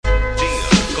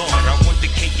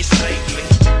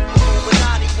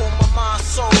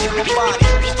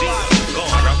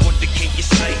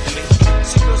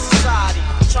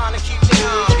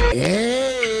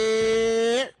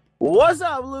What's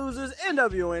up, losers?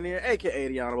 NWN here, aka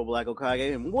the Honorable Black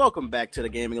Okage, and welcome back to the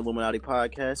Gaming Illuminati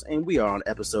podcast. And we are on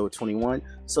episode 21,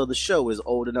 so the show is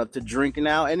old enough to drink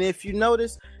now. And if you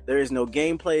notice, there is no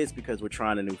gameplay. It's because we're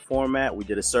trying a new format. We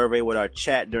did a survey with our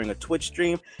chat during a Twitch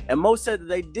stream, and most said that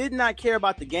they did not care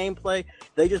about the gameplay.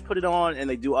 They just put it on and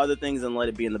they do other things and let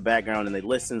it be in the background and they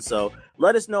listen. So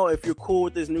let us know if you're cool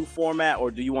with this new format, or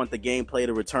do you want the gameplay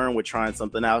to return? We're trying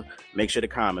something out. Make sure to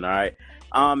comment, all right?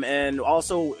 And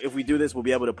also, if we do this, we'll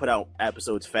be able to put out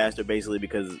episodes faster, basically,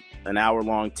 because an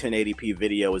hour-long 1080p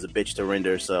video is a bitch to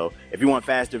render. So if you want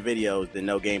faster videos, then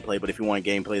no gameplay. But if you want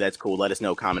gameplay, that's cool. Let us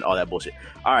know, comment, all that bullshit.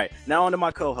 All right, now on to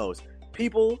my co-host.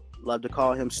 People love to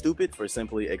call him stupid for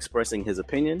simply expressing his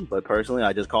opinion, but personally,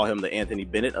 I just call him the Anthony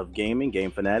Bennett of gaming,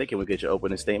 Game Fanatic. Can we get your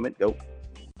opening statement? Go.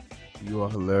 You are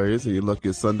hilarious, and you're lucky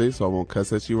it's Sunday, so I won't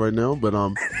cuss at you right now. But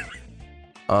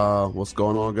what's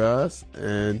going on, guys?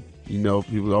 And you know,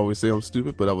 people always say I'm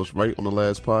stupid, but I was right on the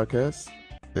last podcast.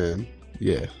 And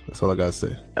yeah, that's all I gotta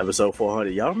say. Episode 400.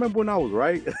 Y'all remember when I was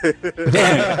right?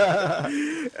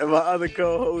 And my other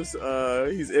co-host,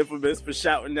 he's infamous for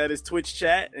shouting at his Twitch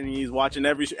chat, and he's watching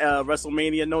every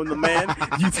WrestleMania known the man.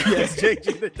 UTS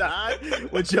changing the time.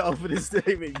 What's your opening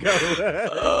statement? Go.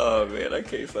 Oh man, I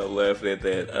can't stop laughing at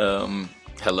that.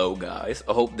 Hello guys,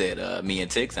 I hope that me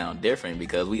and Tick sound different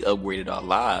because we upgraded our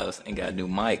lives and got new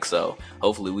mics, so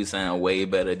hopefully we sound way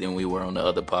better than we were on the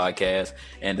other podcast.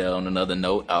 And on another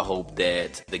note, I hope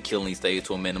that the killing stays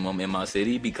to a minimum in my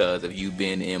city, because if you've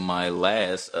been in my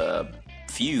last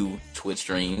few Twitch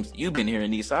streams, you've been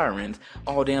hearing these sirens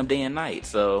all damn day and night.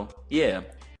 So yeah,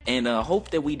 and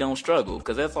hope that we don't struggle,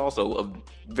 because that's also a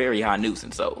very high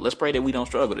nuisance. So let's pray that we don't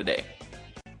struggle today.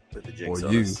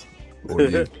 Or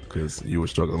you, because you were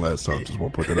struggling last time. Just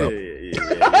won't put it up.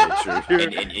 Yeah, true.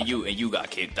 and you got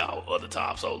kicked out other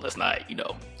time, so let's not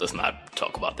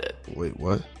talk about that. Wait,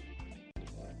 what?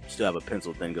 Still have a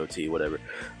pencil thin goatee, whatever.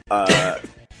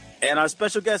 And our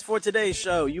special guest for today's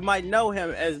show, you might know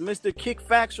him as Mr. Kick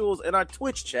Factuals in our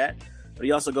Twitch chat, but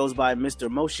he also goes by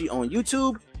Mr. Moshi on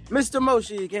YouTube. Mr.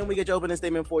 Moshi, can we get your opening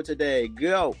statement for today?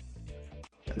 Go.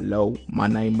 Hello, my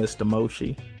name is Mr.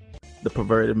 Moshi, the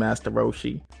perverted Master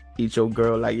Roshi. Eat your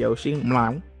girl like Yoshi.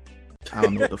 I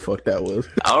don't know what the fuck that was.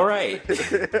 All right.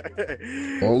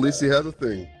 Only she has a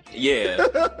thing. Yeah.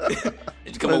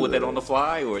 Did you come up with that on the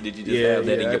fly, or did you just have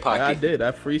that in your pocket? I did.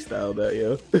 I freestyled that,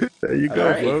 yo. There you go,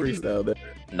 right. bro. Freestyled that.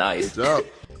 Nice. Good job.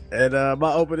 And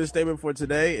my opening statement for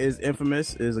today is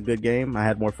Infamous is a good game. I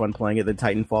had more fun playing it than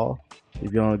Titanfall. If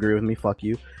you don't agree with me, fuck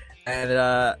you.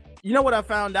 And you know what I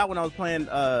found out when I was playing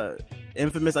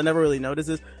Infamous? I never really noticed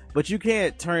this, but you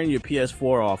can't turn your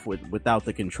PS4 off without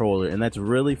the controller, and that's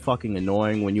really fucking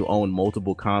annoying when you own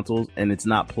multiple consoles and it's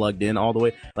not plugged in all the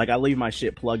way. Like, I leave my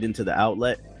shit plugged into the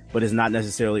outlet, but it's not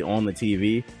necessarily on the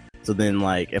TV. So then,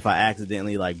 like, if I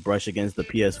accidentally, like, brush against the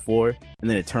PS4 and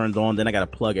then it turns on, then I gotta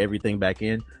plug everything back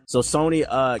in. So Sony,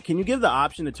 can you give the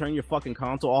option to turn your fucking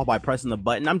console off by pressing the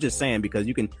button? I'm just saying, because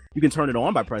you can turn it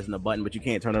on by pressing the button, but you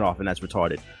can't turn it off, and that's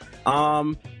retarded.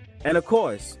 And of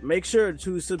course, make sure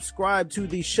to subscribe to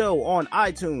the show on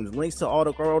iTunes. Links to all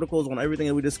the articles on everything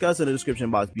that we discuss in the description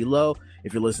box below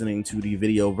if you're listening to the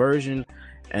video version.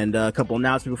 And a couple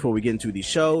announcements before we get into the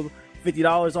show.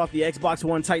 $50 off the Xbox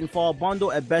One Titanfall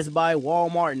bundle at Best Buy,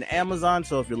 Walmart, and Amazon.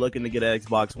 So if you're looking to get an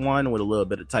Xbox One with a little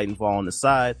bit of Titanfall on the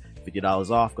side, $50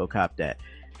 off, go cop that.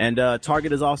 And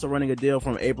Target is also running a deal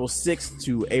from April 6th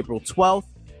to April 12th.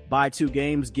 Buy 2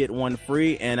 games, get 1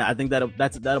 free, and I think that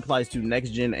applies to next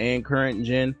gen and current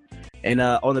gen. And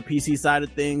on the PC side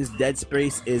of things, Dead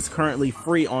Space is currently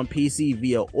free on PC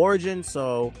via Origin.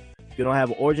 So if you don't have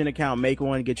an Origin account, make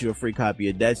one. Get you a free copy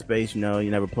of Dead Space. You know, you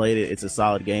never played it. It's a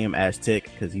solid game. Ask Tick,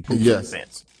 because he poops in the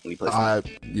fence when he plays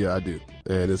it. Yeah, I do,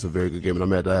 and it's a very good game. And I'm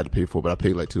mad that I had to pay for it, but I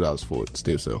paid like $2 for it.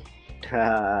 Steam sale.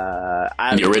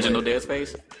 The original Dead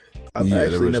Space. I've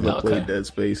actually never played Dead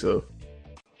Space, so.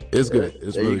 It's good.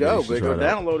 It's there really you go. good. Go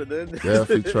download it then.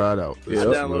 Definitely try it out. I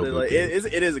downloaded it. Like,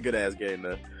 it is a good ass game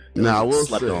though. Now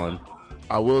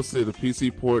I will say the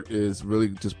PC port is really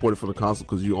just ported for the console,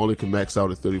 because you only can max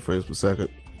out at 30 frames per second,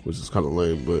 which is kind of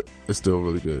lame, but it's still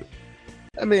really good.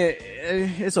 I mean,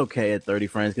 it's okay at 30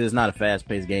 frames because it's not a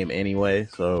fast-paced game anyway.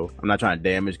 So I'm not trying to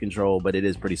damage control, but it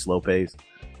is pretty slow-paced.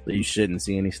 So you shouldn't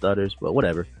see any stutters. But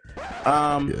whatever.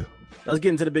 Yeah. Let's get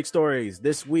into the big stories.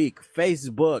 This week,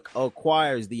 Facebook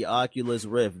acquires the Oculus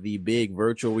Rift, the big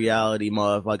virtual reality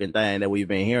motherfucking thing that we've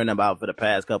been hearing about for the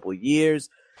past couple of years.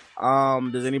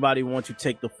 Does anybody want to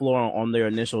take the floor on their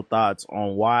initial thoughts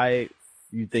on why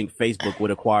you think Facebook would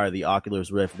acquire the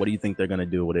Oculus Rift? What do you think they're going to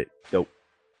do with it? Go.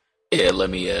 Yeah, let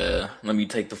me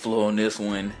take the floor on this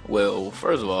one. Well,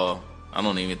 first of all, I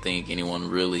don't even think anyone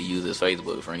really uses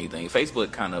Facebook for anything.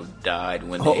 Facebook kind of died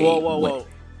when Whoa.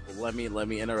 Let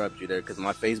me interrupt you there because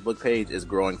my Facebook page is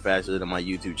growing faster than my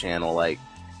YouTube channel. Like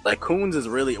Coons is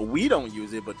really, we don't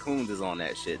use it, but Coons is on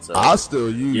that shit. So I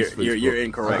still use Facebook. You're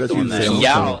incorrect I on guess that.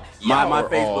 Y'all My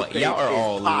Facebook page y'all are is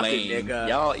all popping, lame. nigga.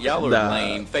 Y'all are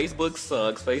lame. Facebook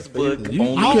sucks. Facebook You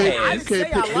only can't has.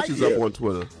 pick I like pictures it. up on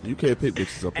Twitter. You can't pick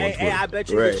pictures up on Hey, Twitter. I bet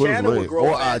you Right. your channel will Twitter's grow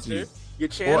lame. Or faster. IG. Your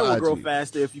channel will grow IG.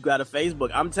 faster if you got a Facebook.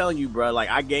 I'm telling you, bro.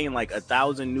 Like I gain like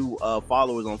 1,000 new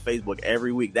followers on Facebook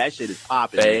every week. That shit is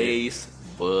popping.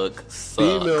 Facebook sucks.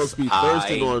 Females be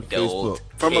thirsting on I don't Facebook.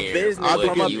 From a care business, I what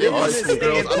think from a it's you business some girls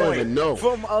I don't standpoint. even know.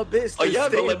 From a business. Are y'all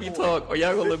gonna let me standpoint. talk? Are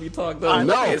y'all gonna let me talk though? I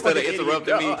know. Instead of Fucking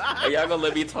interrupting me, idiot. are y'all gonna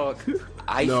let me talk?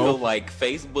 I No. feel like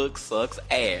Facebook sucks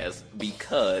ass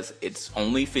because it's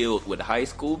only filled with high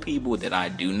school people that I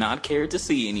do not care to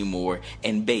see anymore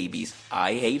and babies.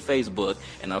 I hate Facebook,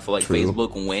 and I feel like True.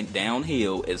 Facebook went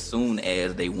downhill as soon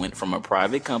as they went from a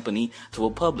private company to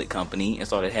a public company and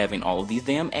started having all of these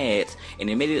damn ads, and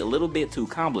it made it a little bit too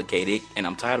complicated, and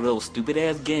I'm tired of those stupid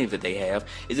ass games that they have.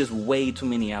 It's just way too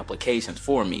many applications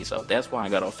for me, so that's why I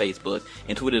got on Facebook,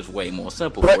 and Twitter's way more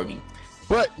simple But- for me.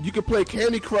 But you can play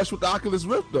Candy Crush with the Oculus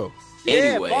Rift though. Yeah,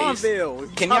 Anyways, Farmville.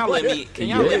 can y'all let me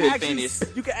actually- finish?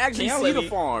 You can actually Can y'all see let the me-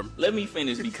 farm. Let me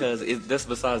finish because that's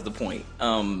besides the point.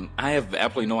 I have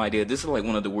absolutely no idea. This is like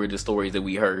one of the weirdest stories that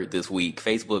we heard this week.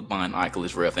 Facebook buying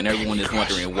Oculus Rift, and everyone is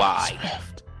wondering why.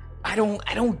 I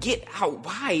don't get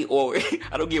why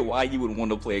I don't get why you would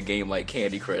want to play a game like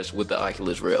Candy Crush with the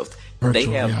Oculus Rift.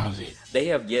 Virtual reality. They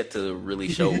have yet to really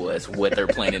show us what they're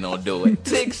planning on doing.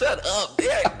 Tick, shut up,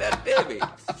 damn it.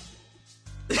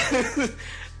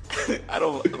 I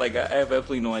have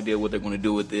absolutely no idea what they're going to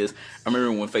do with this. I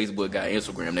remember when Facebook got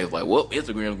Instagram, they was like, well,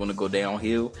 Instagram's going to go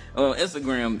downhill.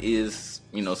 Instagram is,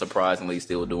 surprisingly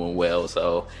still doing well.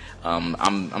 So, I'm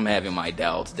having my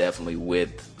doubts definitely with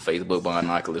Facebook buying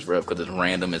Oculus Rift because it's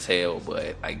random as hell,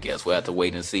 but I guess we'll have to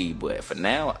wait and see. But for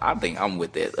now, I think I'm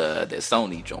with that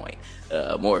Sony joint,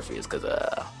 Morpheus, because,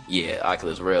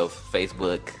 Oculus Rift,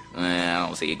 Facebook, I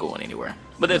don't see it going anywhere.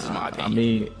 But this is my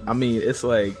opinion. I mean, it's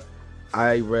like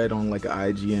I read on like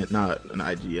not an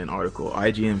IGN article,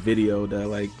 IGN video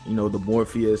that the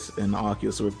Morpheus and the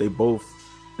Oculus Rift, they're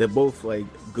both like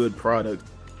good products,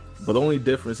 but the only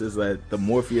difference is that the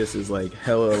Morpheus is like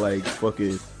hella like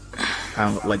fucking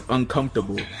like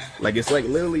uncomfortable. Like it's like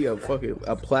literally a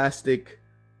plastic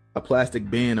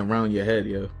band around your head,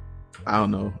 yo. I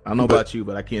don't know about you,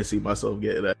 but I can't see myself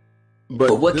getting that.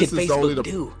 But what this can is only Facebook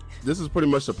do? This is pretty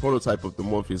much the prototype of the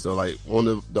Morpheus. So, like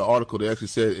on the article, they actually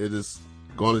said it is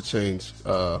going to change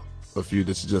a few.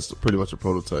 This is just pretty much a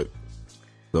prototype.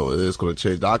 So it is going to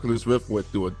change. The Oculus Rift went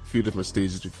through a few different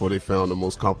stages before they found the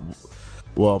most comparable.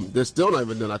 Well, they're still not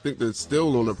even done. I think they're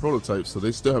still on the prototype, so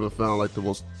they still haven't found like the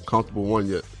most comfortable one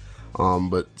yet.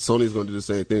 But Sony's going to do the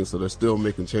same thing, so they're still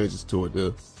making changes to it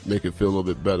to make it feel a little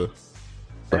bit better.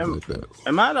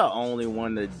 Am I the only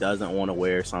one that doesn't want to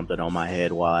wear something on my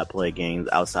head while I play games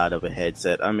outside of a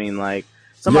headset? I mean, like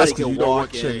somebody can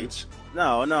walk in. Change.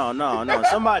 No.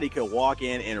 Somebody could walk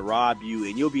in and rob you,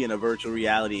 and you'll be in a virtual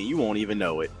reality, and you won't even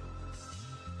know it.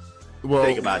 Well,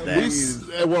 Think about that.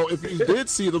 If you did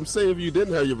see them, say if you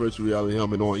didn't have your virtual reality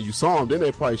helmet on, and you saw them, then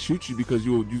they probably shoot you because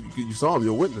you saw them.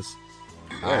 You're a witness.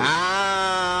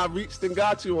 Reached and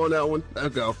got you on that one. There you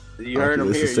go. You heard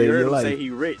him here. You heard him say he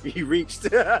reached.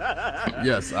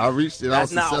 Yes, I reached and I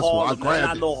was That's not successful. Harlem. I That's grabbed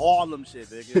not it. no Harlem shit,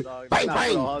 nigga. Dog. Bang, That's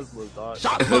bang. not no hustlers, dog.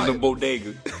 Shot The fired.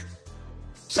 bodega.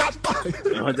 Shot fired.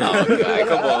 Oh God,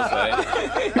 come on,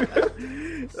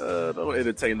 man. Don't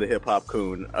entertain the hip hop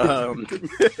coon. Go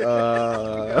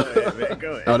ahead, man.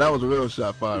 Go ahead. Oh, that was a real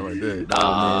shot fired right there.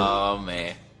 Oh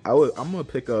man. I'm gonna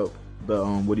pick up the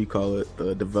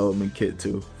the development kit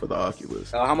too for the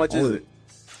Oculus. How much is it?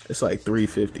 It's like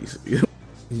 $350.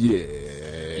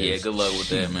 Yeah, good luck with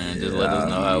that, man. Just let us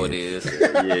know how it is. Yeah.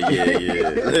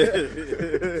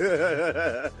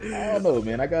 I don't know,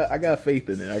 man. I got faith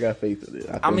in it. I think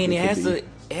It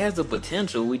has the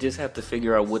potential. We just have to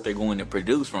figure out what they're going to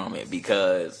produce from it,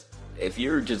 because if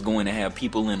you're just going to have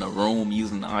people in a room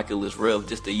using the Oculus Rift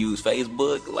just to use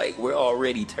Facebook, like, we're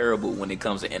already terrible when it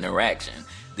comes to interaction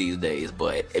these days.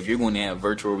 But if you're going to have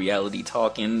virtual reality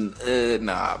talking,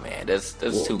 nah, man, that's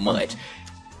too much.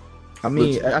 I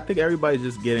mean, I think everybody's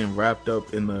just getting wrapped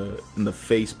up in the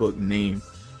Facebook name,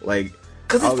 like.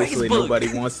 Because obviously Facebook.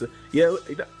 nobody wants to. Yeah,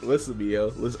 listen to me,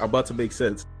 yo. I'm about to make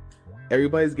sense.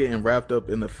 Everybody's getting wrapped up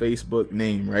in the Facebook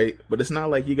name, right? But it's not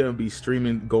like you're gonna be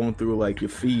streaming, going through like your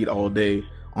feed all day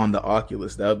on the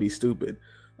Oculus. That would be stupid.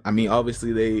 I mean,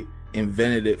 obviously they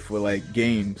invented it for like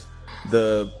games,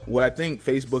 what I think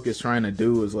Facebook is trying to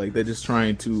do is like they're just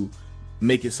trying to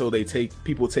make it so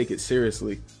people take it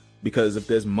seriously, because if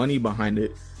there's money behind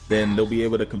it, then they'll be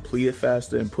able to complete it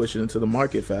faster and push it into the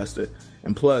market faster.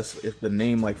 And plus, if the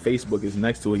name like Facebook is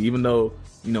next to it, even though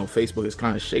Facebook is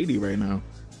kind of shady right now,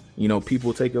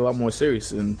 people take it a lot more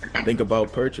serious and think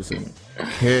about purchasing it.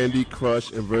 Candy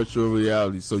Crush and virtual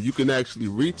reality, so you can actually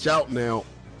reach out now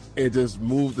and just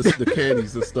move the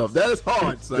candies and stuff. That is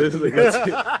hard, son.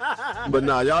 But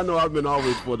nah, y'all know I've been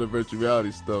always for the virtual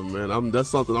reality stuff, man. That's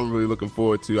something I'm really looking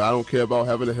forward to. I don't care about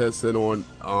having a headset on.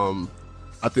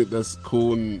 I think that's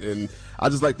cool, and I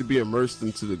just like to be immersed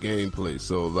into the gameplay.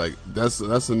 So like that's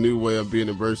a new way of being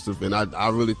immersive, and I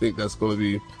really think that's going to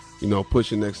be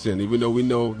pushing next gen. Even though we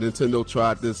know Nintendo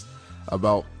tried this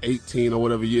about 18 or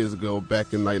whatever years ago,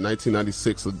 back in like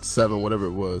 1996 or 7, whatever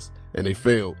it was, and they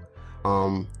failed.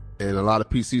 And a lot of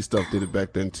PC stuff did it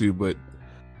back then too, but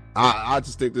I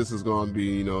just think this is going to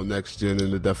be, next gen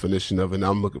in the definition of it, and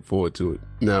I'm looking forward to it.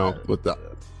 Now, with the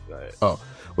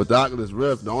Oculus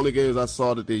Rift, the only games I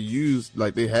saw that they used,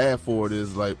 like they have for it,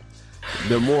 is like,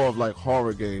 they're more of like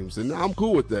horror games, and I'm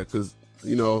cool with that, because,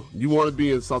 you want to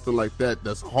be in something like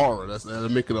that's horror, that'll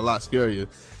make it a lot scarier.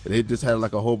 And they just had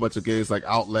like a whole bunch of games, like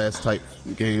Outlast type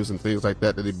games and things like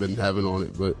that they've been having on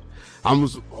it, but I'm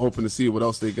just hoping to see what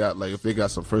else they got, like if they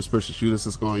got some first-person shooters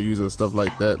that's going to use and stuff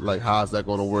like that. Like, how is that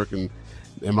going to work, and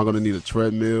am I going to need a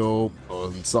treadmill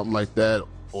or something like that,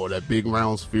 or that big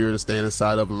round sphere to stand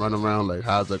inside of and run around? Like,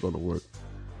 how's that going to work?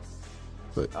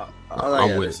 But all I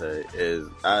gotta say is,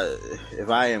 if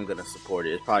I am going to support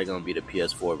it, it's probably going to be the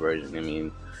PS4 version. I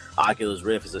mean, Oculus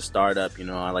Rift is a startup,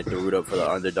 I like to root up for the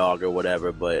underdog or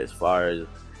whatever, but as far as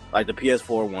like the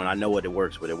PS4 one, I know what it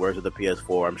works with. It works with the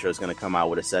PS4. I'm sure it's going to come out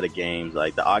with a set of games.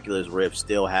 Like the Oculus Rift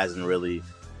still hasn't really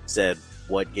said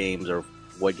what games are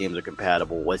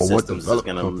compatible, what systems is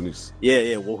going to.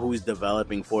 Yeah. Well, who's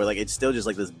developing for it? Like it's still just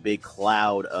like this big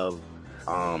cloud of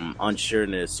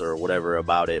unsureness or whatever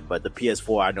about it. But the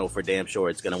PS4, I know for damn sure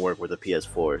it's going to work with the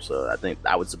PS4. So I think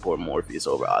I would support Morpheus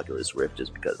over Oculus Rift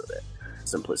just because of that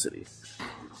simplicity.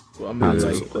 Well, I mean,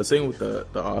 like, the thing with the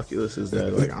Oculus is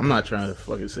that, like, I'm not trying to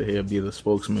fucking sit here and be the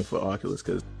spokesman for Oculus,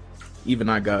 because even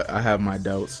I have my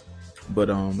doubts, but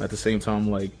at the same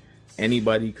time, like,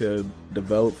 anybody could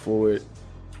develop for it,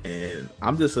 and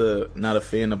I'm just not a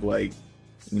fan of, like,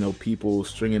 people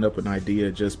stringing up an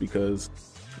idea just because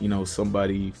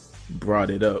somebody brought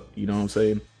it up. You know what I'm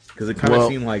saying? Because it kind of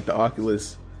seemed like the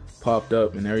Oculus popped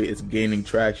up and it's gaining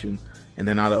traction, and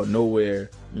then out of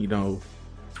nowhere,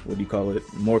 what do you call it?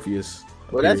 Morpheus.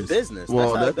 Well, that's business.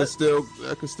 Well, that could still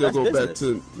go business. Back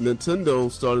to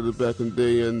Nintendo started it back in the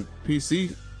day, and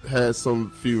PC had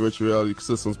some few virtual reality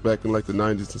systems back in like the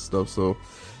 90s and stuff. So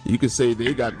you could say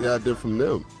they got the idea from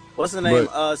them. What's the name?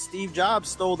 Steve Jobs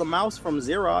stole the mouse from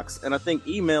Xerox, and I think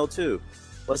email too.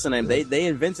 What's the name? They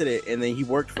invented it, and then he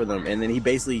worked for them, and then he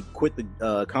basically quit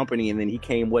the company, and then he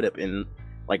came with it and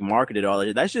like marketed all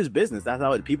that. That's just business. That's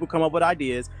how people come up with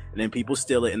ideas, and then people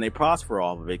steal it and they prosper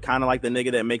off of it. Kind of like the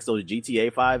nigga that makes those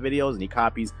GTA 5 videos and he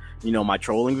copies, my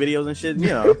trolling videos and shit.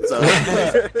 So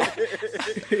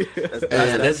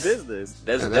that's business.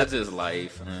 That's just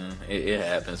life. It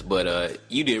happens. But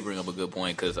you did bring up a good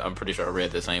point, because I'm pretty sure I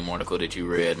read the same article that you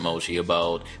read, Moshi,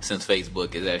 about since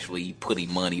Facebook is actually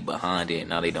putting money behind it,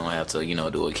 now they don't have to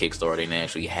do a Kickstarter and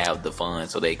actually have the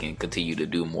funds so they can continue to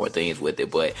do more things with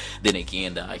it. But then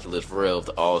again, the Oculus Rift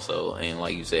also, and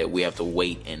like you said, we have to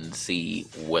wait and see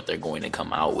what they're going to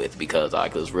come out with, because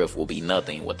Oculus Rift will be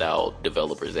nothing without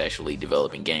developers actually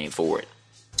developing games for it.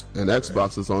 And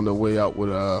Xbox is on their way out with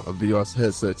a VR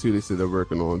headset too. They said they're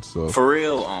working on. So for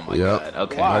real? Oh my god!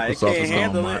 Okay, why? It can't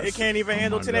handle it. It can't even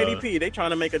handle 1080p. They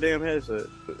trying to make a damn headset.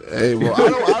 Hey, well,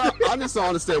 I just don't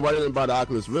understand why they didn't buy the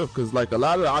Oculus Rift, because like a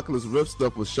lot of the Oculus Rift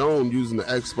stuff was shown using the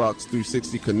Xbox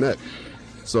 360 Connect.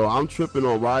 So I'm tripping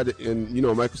on why, and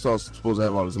Microsoft's supposed to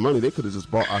have all this money. They could have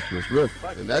just bought Oculus Rift,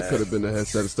 and that could have been the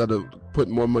headset instead of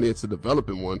putting more money into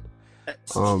developing one.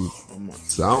 So I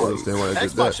don't understand why they did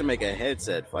that. Xbox should make a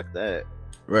headset. Fuck that.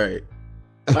 Right.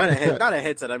 Not a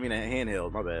headset. I mean a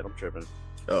handheld. My bad. I'm tripping.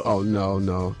 Oh no,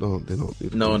 they don't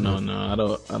need no. I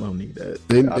don't need that.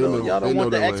 Y'all don't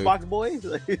want the Xbox boys?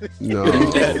 No.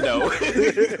 No.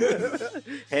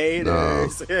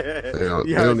 Haters. No.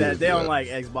 You heard that? They don't like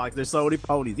Xbox. They're Sony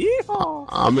ponies. Yeehaw.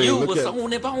 I mean, you was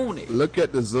Sony pony. Look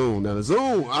at the Zoom. Now the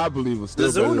Zoom, I believe, was still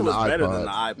better than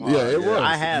the iPod. Yeah, it was.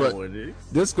 I had one, dude.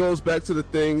 This goes back to the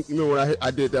thing. You know when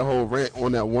I did that whole rant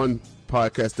on that one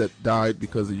podcast that died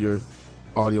because of your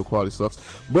audio quality sucks,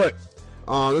 but.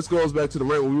 This goes back to the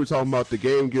rant when we were talking about the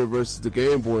Game Gear versus the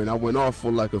Game Boy, and I went off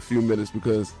for like a few minutes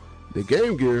because The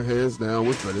Game Gear, hands down,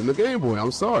 was better than the Game Boy.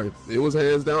 I'm sorry, it was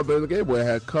hands down better than the Game Boy. It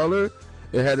had color,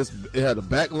 it had a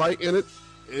backlight in it.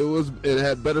 It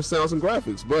had better sounds and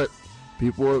graphics. But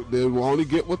people, they will only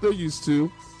get what they're used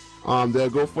to. They'll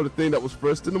go for the thing that was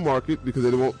first in the market because they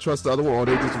won't trust the other one, or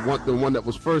they just want the one that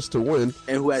was first to win.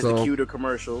 And who has the cuter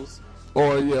commercials?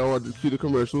 Or the cuter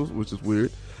commercials, which is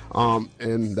weird. And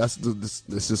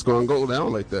it's just gonna go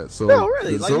down like that. So no,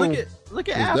 really, the like Zone look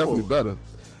at is Apple. definitely better.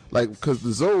 Like, because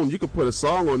the Zone, you can put a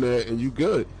song on there and you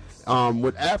good.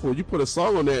 With Apple, you put a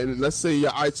song on there, and let's say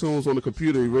your iTunes on the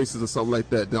computer erases or something like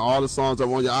that, then all the songs that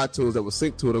were on your iTunes that were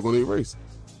synced to it are going to erase.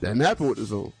 That didn't happen with the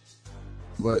Zone.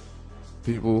 But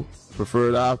people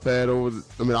prefer the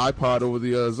iPod over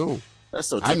the Zone. That's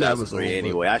so I never 2003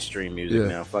 anyway. I stream music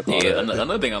now. Fuck all Yeah, that.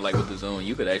 another thing I like with the Zone,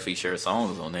 you could actually share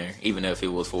songs on there, even if it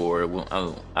was for,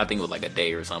 I think it was like a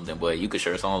day or something, but you could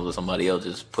share songs with somebody else,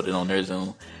 just put it on their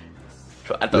Zone.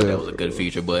 I thought that was a good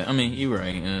feature, but I mean, you're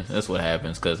right. That's what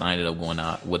happens because I ended up going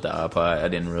out with the iPod. I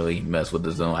didn't really mess with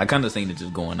the Zone. I kind of seen it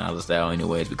just going out of style,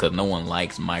 anyways, because no one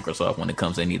likes Microsoft when it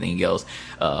comes to anything else.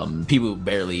 People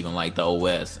barely even like the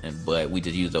OS, but we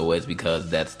just use the OS because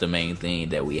that's the main thing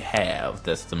that we have.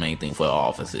 That's the main thing for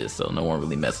offices. So no one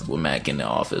really messes with Mac in the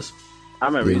office. I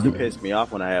remember it used to piss me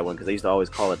off when I had one because they used to always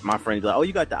call it. My friends like, "Oh,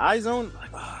 you got the iZone?" Like,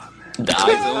 oh, man. The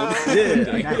iZone.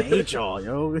 Yeah, like, I hate y'all,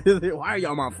 yo. Why are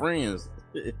y'all my friends?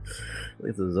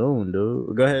 It's a Zone,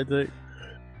 dude. Go ahead, Dick.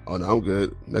 Oh, no, I'm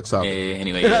good. Next topic.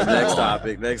 Anyway, Next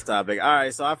topic. All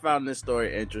right, so I found this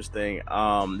story interesting.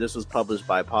 This was published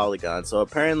by Polygon. So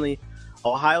apparently,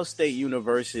 Ohio State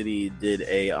University did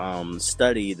a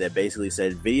study that basically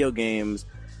said video games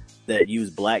that use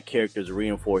black characters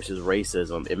reinforces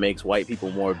racism. It makes white people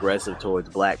more aggressive towards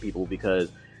black people because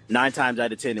 9 times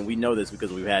out of 10, and we know this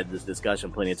because we've had this discussion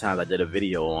plenty of times. I did a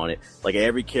video on it. Like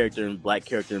every black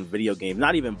character in video games,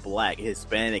 not even black,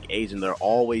 Hispanic, Asian, they're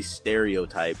always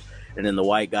stereotyped. And then the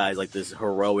white guy's like this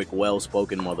heroic,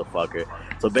 well-spoken motherfucker.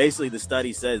 So basically, the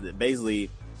study says that basically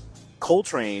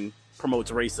Coltrane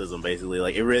promotes racism. Basically,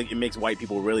 like it makes white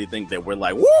people really think that we're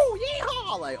like woo,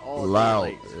 yeehaw, like all loud,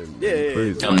 like, and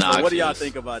crazy. So what do y'all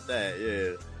think about that?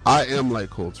 Yeah, I am like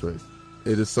Coltrane.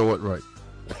 It is somewhat right.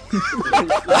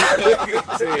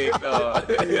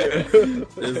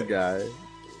 This guy.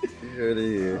 Here it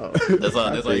is. That's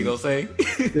all you gonna say?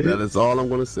 That is all I'm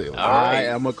gonna say. I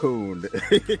am a coon.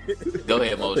 Go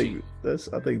ahead, Moji.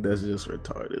 I think that's just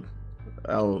retarded.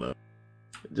 I don't know.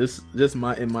 Just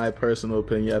in my personal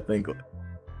opinion, I think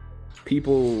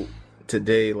people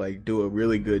today like do a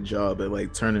really good job at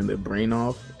like turning their brain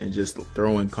off and just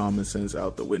throwing common sense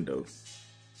out the window.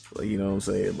 Like, you know what I'm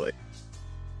saying? Like,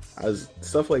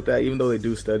 stuff like that, even though they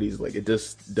do studies, like it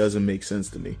just doesn't make sense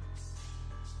to me.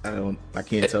 I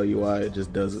can't tell you why, it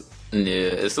just doesn't. Yeah,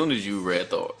 as soon as you read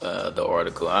the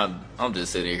article, I'm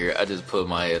just sitting here. I just put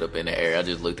my head up in the air. I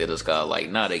just looked at the sky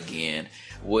like, not again.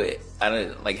 What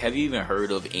have you even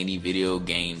heard of any video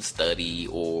game study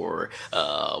or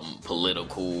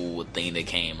political thing that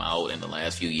came out in the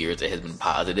last few years that has been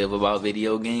positive about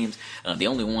video games? The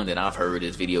only one that I've heard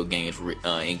is video games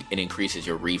it increases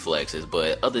your reflexes,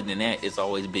 but other than that, it's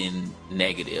always been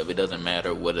negative. It doesn't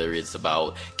matter whether it's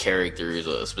about characters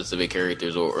or specific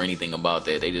characters or anything about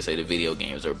that. They just say the video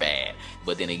games are bad.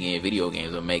 But then again, video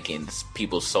games are making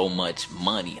people so much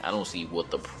money. I don't see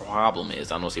what the problem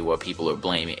is. I don't see why people are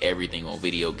blaming everything on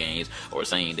video games or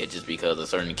saying that just because a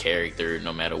certain character,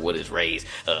 no matter what his race,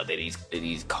 that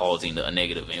he's causing a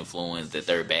negative influence, that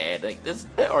they're bad. Like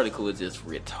that article is just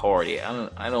retarded.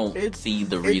 I don't see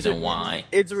the reason why.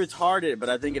 It's retarded, but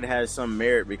I think it has some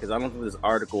merit because I don't think this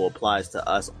article applies to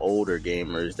us older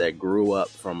gamers that grew up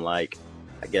from like,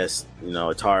 I guess,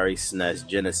 Atari, SNES,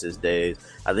 Genesis days.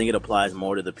 I think it applies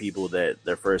more to the people that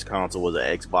their first console was an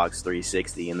Xbox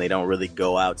 360 and they don't really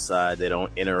go outside, they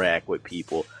don't interact with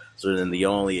people. So then the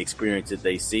only experience that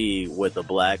they see with a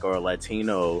black or a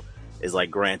Latino is like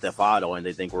Grand Theft Auto, and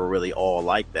they think we're really all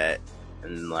like that.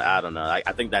 And like, I don't know. I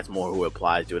think that's more who it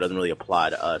applies to. It doesn't really apply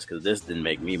to us because this didn't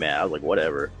make me mad. I was like,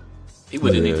 whatever. People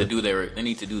need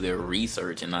to do their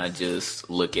research and not just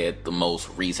look at the most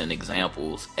recent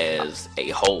examples as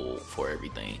a whole for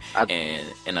everything.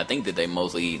 And I think that they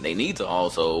need to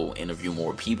also interview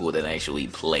more people that actually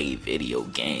play video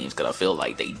games, because I feel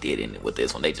like they didn't with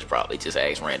this one. They probably just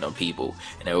asked random people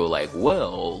and they were like,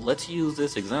 well, let's use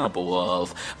this example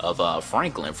of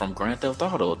Franklin from Grand Theft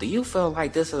Auto. Do you feel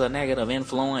like this is a negative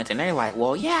influence? And they're like,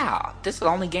 well, yeah, this is the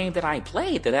only game that I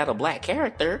played that had a black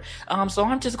character. So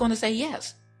I'm just going to say yes.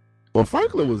 Well,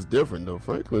 Franklin was different though.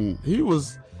 Franklin, he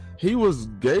was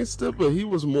gangster, but he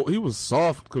was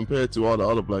soft compared to all the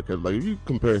other black characters. Like if you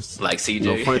compare like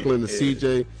CJ, Franklin to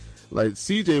CJ, Like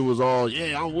CJ was all,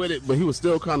 yeah, I'm with it, but he was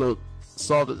still kind of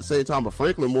soft at the same time. But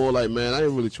Franklin more like, man, I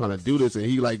ain't really trying to do this, and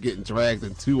he like getting dragged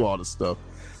into all the stuff.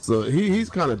 So he's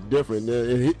kind of different,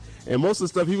 and most of the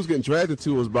stuff he was getting dragged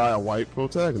into was by a white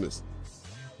protagonist.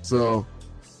 So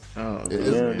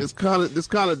it's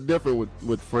kind of different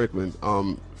with Franklin.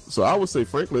 So I would say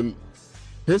Franklin,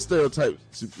 his stereotype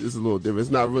is a little different.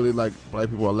 It's not really like black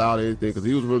people allowed anything, because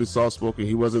he was really soft spoken.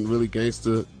 He wasn't really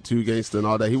too gangster and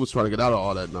all that. He was trying to get out of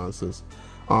all that nonsense.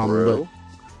 But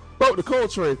the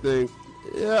Coltrane thing,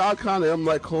 yeah, I kind of am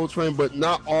like Coltrane, but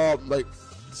not all. Like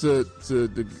to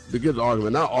get the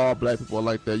argument, not all black people are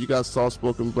like that. You got soft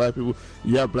spoken black people.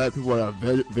 You have black people that are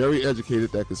very, very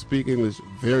educated that can speak English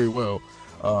very well.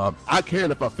 I can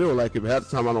if I feel like it, but half the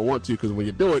time I don't want to, because when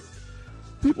you do it,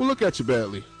 people look at you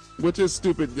badly, which is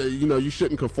stupid. You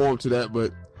shouldn't conform to that,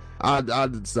 but I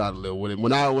decide to live with it.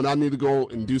 When I need to go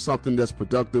and do something that's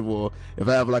productive, or if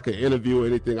I have like an interview or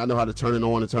anything, I know how to turn it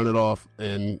on and turn it off,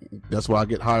 and that's why I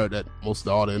get hired at most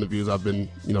of all the interviews I've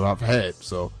had.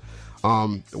 So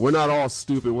we're not all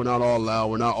stupid, we're not all loud,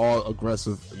 we're not all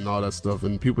aggressive and all that stuff,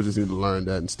 and people just need to learn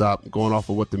that and stop going off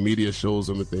of what the media shows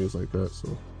them and things like that.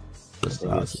 So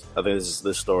I think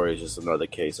this story is just another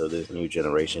case of this new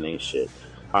generation ain't shit.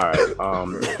 All right.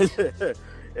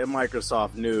 In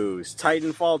Microsoft news,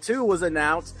 Titanfall 2 was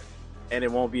announced, and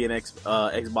it won't be an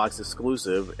Xbox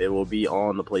exclusive. It will be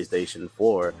on the PlayStation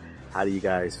 4. How do you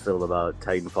guys feel about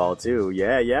Titanfall 2?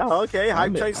 Yeah, okay.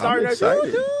 Hype train starting.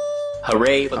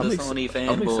 Hooray for the Sony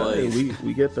fanboys.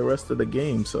 We get the rest of the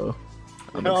game, so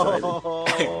I'm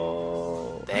excited.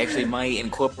 They actually might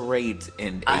incorporate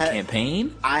a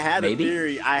campaign. I had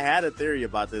a theory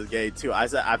about this game too. I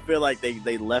said I feel like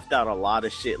they left out a lot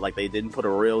of shit. Like they didn't put a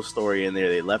real story in there.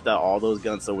 They left out all those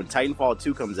guns. So when Titanfall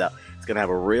 2 comes out, it's gonna have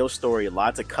a real story,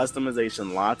 lots of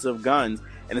customization, lots of guns,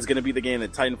 and it's gonna be the game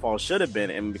that Titanfall should have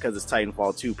been. And because it's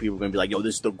Titanfall 2, people are gonna be like, "Yo,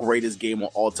 this is the greatest game of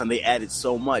all time." They added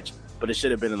so much, but it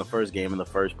should have been in the first game in the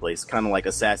first place. Kind of like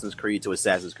Assassin's Creed to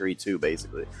Assassin's Creed 2,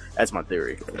 basically. That's my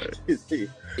theory.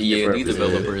 Yeah, these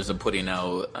developers are putting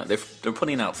out they're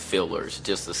putting out fillers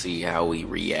just to see how we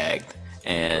react.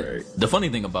 And the funny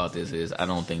thing about this is I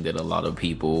don't think that a lot of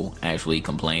people actually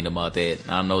complained about that.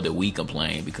 I know that we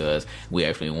complained because we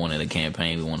actually wanted a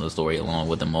campaign, we wanted a story along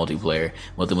with the multiplayer.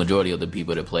 But the majority of the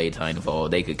people that played Titanfall,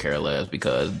 they could care less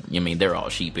because, they're all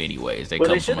sheep anyways. They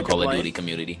come from a Call of Duty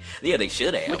community. Yeah, they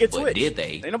should have, but did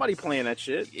they? Ain't nobody playing that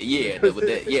shit. Yeah,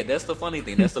 that's the funny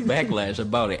thing. That's the backlash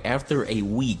about it. After a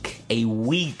week,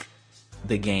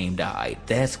 the game died.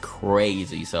 That's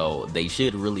crazy. So they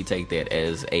should really take that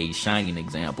as a shining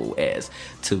example as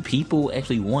to people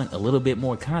actually want a little bit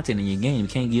more content in your game. You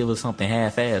can't give us something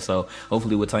half-assed. So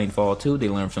hopefully with Titanfall 2, they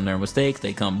learn from their mistakes,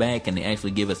 they come back, and they actually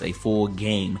give us a full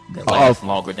game that lasts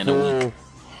longer than a week.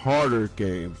 Harder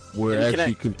game where it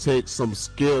actually can take some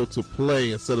skill to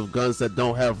play instead of guns that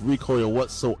don't have recoil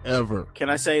whatsoever.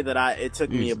 Can I say that it took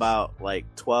me about like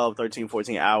 12, 13,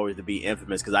 14 hours to beat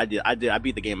Infamous, because I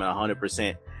beat the game at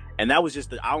 100%, and that was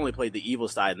just I only played the evil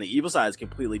side, and the evil side is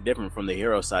completely different from the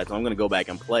hero side, so I'm going to go back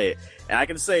and play it. And I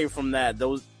can say from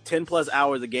those 10 plus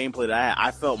hours of gameplay that I had, I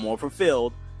felt more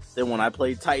fulfilled than when I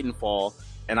played Titanfall.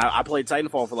 And I played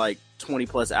Titanfall for like 20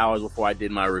 plus hours before I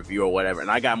did my review or whatever. And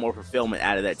I got more fulfillment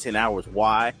out of that 10 hours.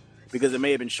 Why? Because it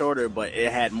may have been shorter, but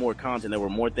it had more content. There were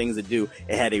more things to do.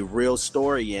 It had a real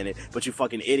story in it. But you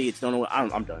fucking idiots don't know what...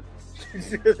 I'm done. Hey,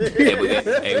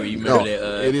 you remember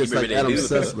that? It is like Adam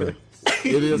Sessler.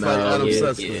 It is like Adam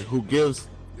Sessler, who gives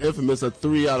Infamous a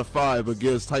 3 out of 5, but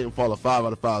gives Titanfall a 5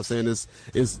 out of 5, saying this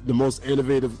is the most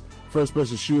innovative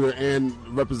first-person shooter and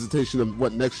representation of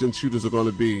what next-gen shooters are going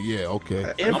to be. Yeah,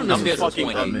 okay. Infamous is fucking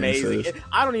amazing.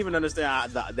 I don't even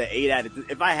understand the 8 out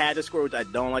of... If I had to score, which I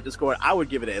don't like to score, I would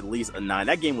give it at least a 9.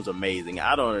 That game was amazing.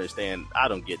 I don't understand. I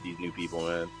don't get these new people,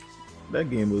 man. That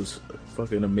game was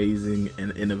fucking amazing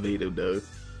and innovative, though.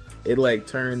 It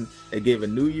gave a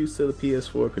new use to the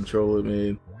PS4 controller,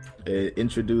 man. It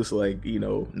introduced, not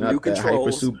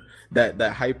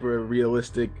that hyper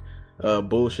realistic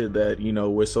bullshit that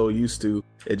we're so used to.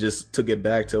 It just took it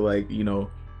back to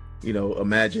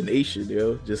imagination,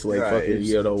 just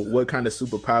fucking what kind of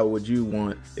superpower would you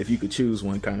want if you could choose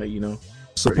one, kind of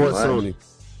support Sony.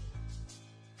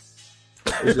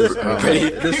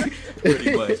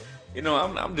 Pretty much.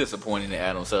 I'm disappointed in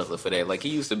Adam Sessler for that. Like, he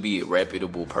used to be a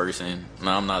reputable person.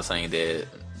 Now, I'm not saying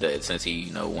that since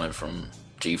he went from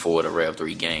G4 to Rev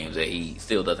 3 games that he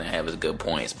still doesn't have as good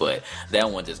points, but that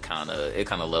one just kind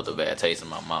of left a bad taste in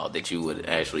my mouth that you would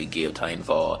actually give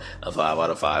Titanfall a 5 out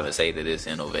of 5 and say that it's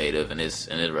innovative and it's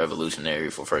revolutionary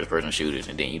for first person shooters,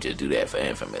 and then you just do that for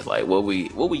Infamous. Like, what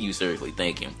were you seriously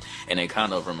thinking? And it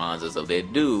kind of reminds us of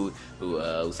that dude who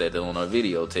said that on our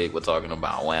video take, we're talking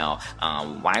about, well,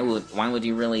 why would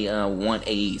you really want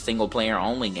a single player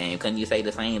only game? Couldn't you say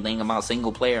the same thing about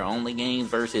single player only games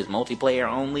versus multiplayer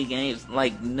only games?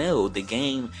 Like, no, the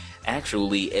game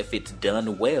actually, if it's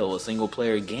done well, a single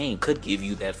player game could give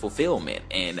you that fulfillment.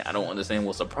 And I don't understand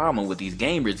what's the problem with these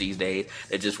gamers these days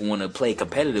that just want to play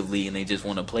competitively and they just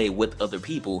want to play with other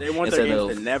people. They want their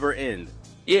games to never end.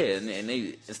 Yeah, and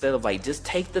they, instead of like, just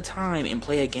take the time and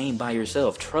play a game by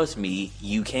yourself. Trust me,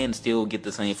 you can still get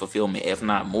the same fulfillment, if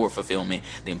not more fulfillment,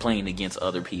 than playing against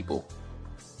other people.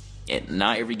 And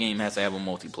not every game has to have a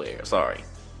multiplayer. Sorry.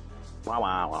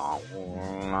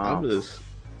 I'm just,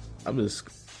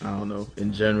 I don't know,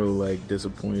 in general, like,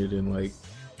 disappointed in, like,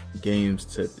 games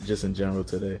just in general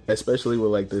today, especially with,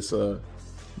 like, this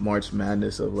March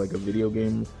Madness of, like, a video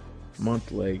game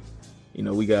month. Like, you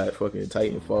know, we got fucking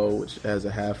Titanfall, which has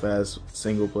a half-ass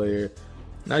single player,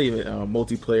 not even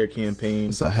multiplayer campaign.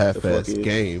 It's a half-ass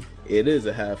game. It is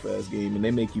a half-ass game, and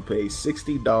they make you pay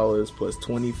 $60 plus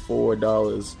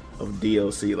 $24 of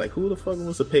DLC. Like, who the fuck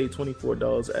wants to pay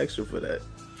 $24 extra for that?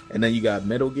 And then you got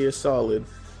Metal Gear Solid,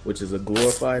 which is a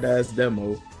glorified ass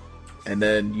demo, and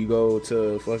then you go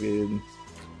to fucking,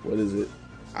 what is it?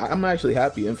 I'm actually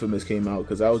happy Infamous came out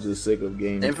because I was just sick of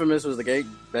games. Infamous was the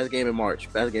best game in March.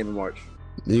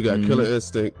 You got Killer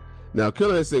Instinct. Now,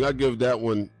 Killer Instinct, I give that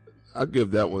one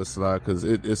a slide because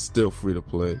it's still free to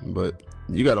play, but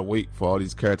you gotta wait for all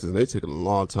these characters, and they take a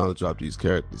long time to drop these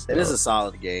characters. It is a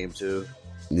solid game too.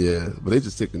 Yeah, but they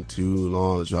just taking too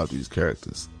long to drop these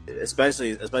characters.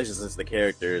 Especially since the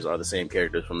characters are the same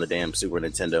characters from the damn Super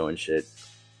Nintendo and shit.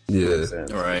 Yeah.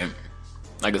 Right.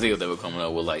 I can see if they were coming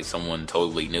up with like someone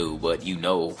totally new, but you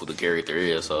know who the character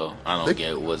is, so I don't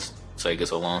get what's taking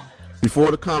so long.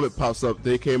 Before the comic pops up,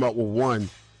 they came out with one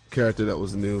character that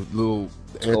was new, little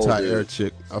anti-air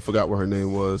chick. I forgot what her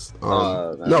name was.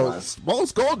 Skull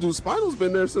Dude. Spinal's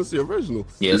been there since the original.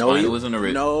 Yeah, Spinal was in the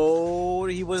original. No,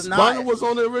 he was not. Spinal was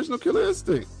on the original Killer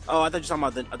Instinct. Oh, I thought you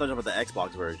were talking about the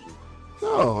Xbox version.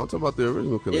 No, I'm talking about the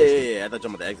original Killer Instinct. Yeah. I thought you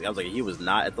were talking about the Xbox. I was like, he was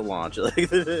not at the launch. No.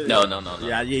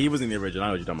 Yeah, he was in the original. I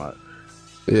know what you're talking about.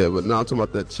 Yeah, but now I'm talking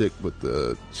about that chick with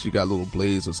she got little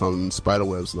blades or something, spider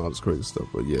webs and all this crazy stuff.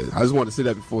 But yeah, I just wanted to say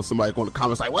that before somebody go in the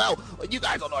comments like, well, you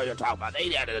guys don't know what you're talking about.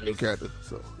 They added a new character.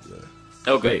 So,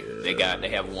 yeah. Okay, they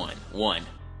have one. Yeah.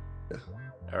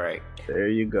 All right. There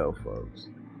you go, folks.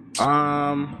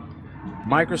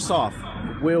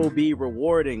 Microsoft will be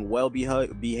rewarding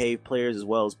well-behaved players as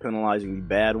well as penalizing the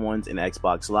bad ones in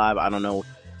Xbox Live. I don't know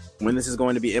when this is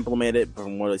going to be implemented,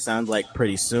 from what it sounds like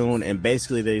pretty soon. And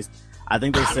basically, I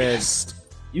think they said,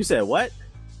 you said what?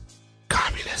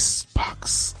 Communist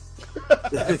box.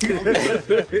 I think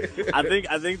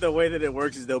the way that it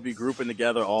works is they'll be grouping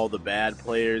together all the bad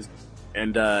players,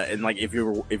 and like if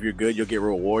you're good, you'll get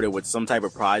rewarded with some type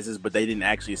of prizes, but they didn't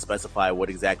actually specify what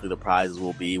exactly the prizes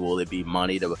will be. Will it be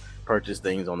money to purchase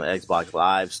things on the Xbox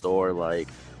Live store? Like,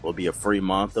 will it be a free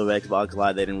month of Xbox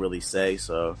Live? They didn't really say.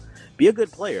 So, be a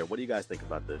good player. What do you guys think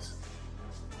about this?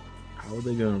 How are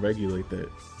they gonna regulate that?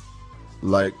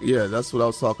 Like, yeah, that's what I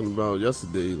was talking about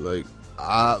yesterday. Like,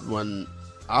 when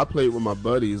I played with my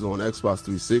buddies on Xbox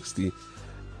 360,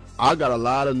 I got a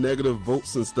lot of negative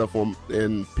votes and stuff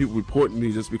and people reporting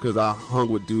me just because I hung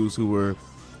with dudes who were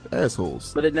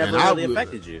assholes. But it never really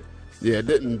affected you. Yeah, it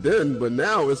didn't then, but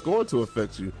now it's going to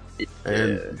affect you.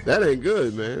 And that ain't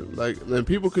good, man. Like, then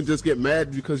people can just get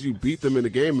mad because you beat them in the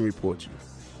game and report you.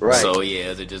 Right. So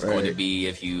yeah, is it just going to be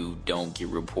if you don't get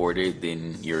reported,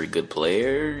 then you're a good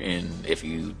player, and if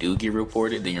you do get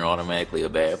reported, then you're automatically a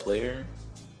bad player?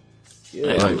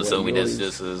 Yeah, I'm assuming that's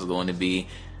just is going to be.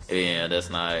 Yeah,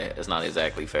 that's not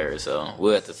exactly fair. So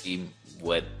we'll have to see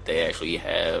what they actually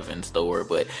have in store.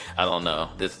 But I don't know.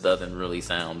 This doesn't really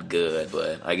sound good.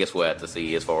 But I guess we'll have to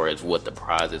see as far as what the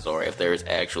prizes are. If there's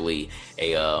actually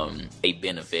a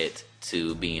benefit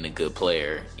to being a good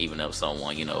player, even if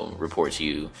someone, reports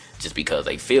you just because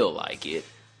they feel like it.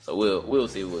 So we'll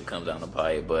see what comes down the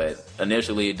pipe, but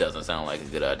initially it doesn't sound like a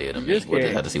good idea to me. We'll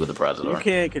just have to see what the prizes are.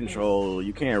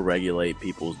 You can't regulate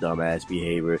people's dumbass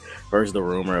behavior. First the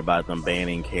rumor about them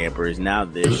banning campers, now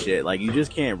this shit. Like, you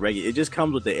just can't regulate. It just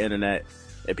comes with the internet,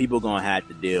 and people gonna have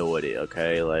to deal with it,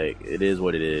 okay? Like, it is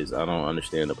what it is. I don't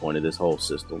understand the point of this whole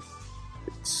system.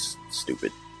 It's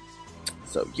stupid.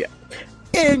 So, yeah.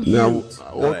 And now,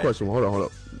 one question. Hold on.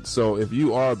 So if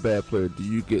you are a bad player, do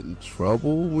you get in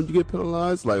trouble when you get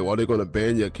penalized? Like, are they going to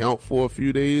ban your account for a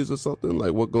few days or something?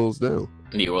 Like, what goes down?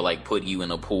 Yeah, or like put you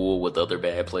in a pool with other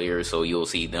bad players so you'll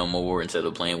see them more instead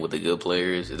of playing with the good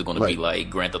players. Is it going to be like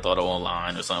Grand Theft Auto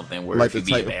Online or something where like if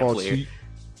you be a bad player? Cheat?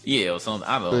 Yeah, or something.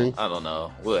 I don't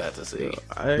know. We'll have to see. Yeah,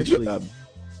 I actually got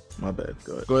my bad.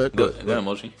 Go ahead. Go ahead,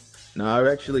 Mochi. No,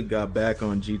 I actually got back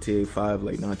on GTA 5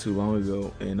 like not too long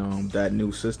ago, and that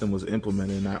new system was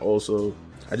implemented. And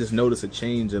I just noticed a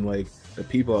change in like the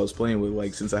people I was playing with.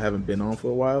 Like since I haven't been on for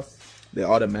a while, they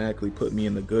automatically put me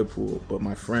in the good pool. But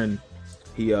my friend,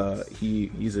 he's a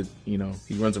he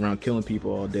runs around killing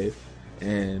people all day,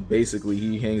 and basically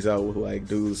he hangs out with like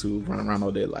dudes who run around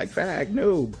all day like fag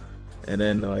noob. And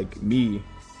then like me,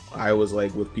 I was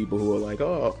like with people who were like,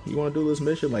 oh, you want to do this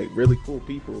mission? Like really cool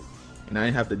people. And I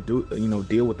didn't have to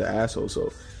deal with the asshole.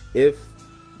 So if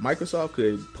Microsoft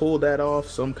could pull that off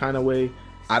some kind of way,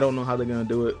 I don't know how they're gonna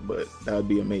do it, but that would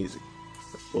be amazing.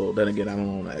 Well, then again, I don't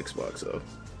own an Xbox, so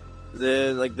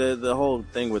the whole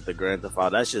thing with the Grand Theft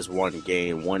Auto, that's just one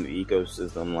game, one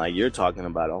ecosystem. Like you're talking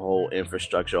about a whole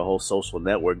infrastructure, a whole social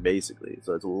network, basically.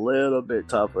 So it's a little bit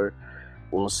tougher.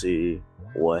 We'll see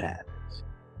what happens.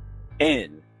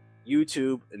 In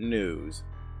YouTube news,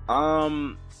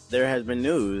 there has been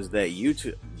news that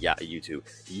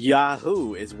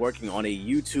Yahoo is working on a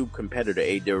YouTube competitor,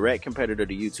 a direct competitor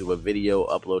to YouTube, a video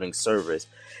uploading service.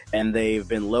 And they've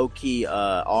been low-key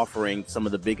offering some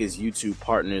of the biggest YouTube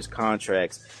partners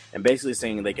contracts and basically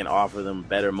saying they can offer them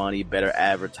better money, better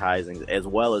advertising, as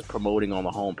well as promoting on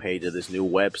the homepage of this new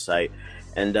website.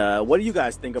 And what do you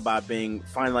guys think about it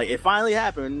finally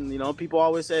happened? You know, people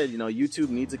always said, YouTube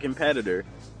needs a competitor.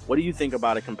 What do you think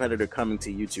about a competitor coming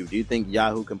to YouTube? Do you think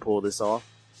Yahoo can pull this off?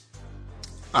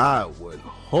 I would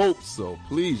hope so.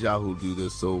 Please, Yahoo, do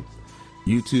this so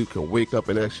YouTube can wake up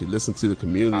and actually listen to the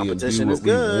community and do what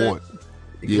we want.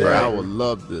 Exactly. Yeah, I would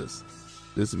love this.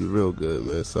 This would be real good,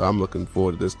 man. So I'm looking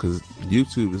forward to this because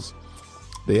YouTube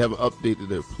they haven't updated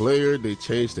their player. They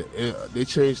changed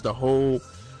the whole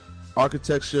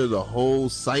architecture, the whole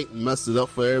site, messed it up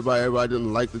for everybody. Everybody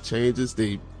didn't like the changes.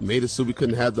 They made it so we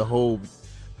couldn't have the whole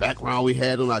background we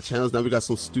had on our channels. Now we got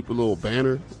some stupid little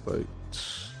banner. Like,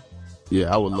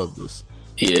 yeah, I would love this.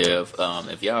 Yeah,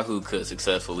 if Yahoo could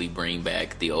successfully bring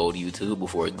back the old YouTube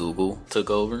before Google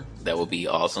took over, that would be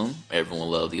awesome. Everyone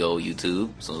loved the old YouTube.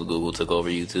 As soon as Google took over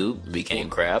YouTube, it became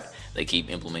crap. They keep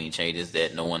implementing changes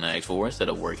that no one asked for instead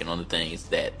of working on the things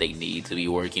that they need to be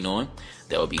working on.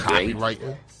 That would be great.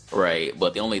 Right,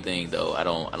 but the only thing though, I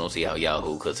don't see how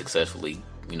Yahoo could successfully,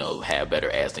 have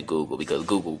better ads than Google, because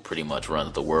Google pretty much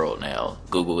runs the world now.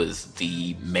 Google is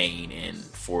the main and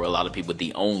for a lot of people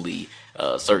the only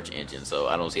search engine, so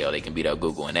I don't see how they can beat out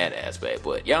Google in that aspect.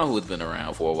 But Yahoo has been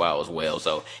around for a while as well,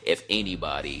 so if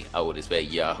anybody, I would expect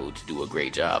Yahoo to do a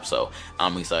great job. So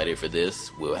I'm excited for this.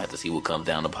 We'll have to see what comes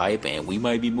down the pipe, and we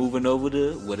might be moving over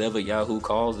to whatever Yahoo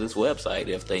calls this website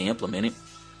if they implement it.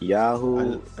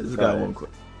 Yahoo. I just got one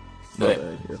quick. Go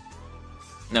ahead.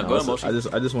 No, go ahead, Motion.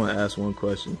 I just want to ask one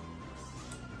question.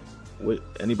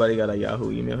 Anybody got a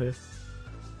Yahoo email here?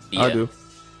 Yeah. I do.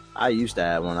 I used to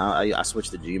have one. I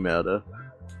switched to Gmail though.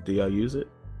 Do y'all use it?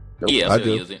 Nope. Yeah, I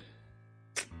still use it.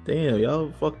 Damn, y'all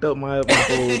fucked up my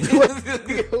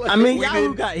whole. I mean,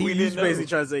 Yahoo got. He's basically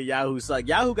trying to say Yahoo suck.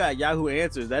 Yahoo got Yahoo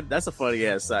Answers. That's a funny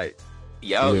ass site.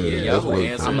 Yahoo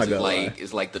Answers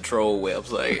is like the troll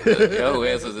website. Yahoo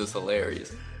Answers is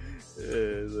hilarious.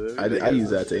 I use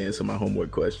that to answer my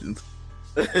homework questions.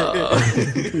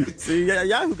 See,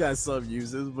 Yahoo got some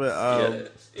uses,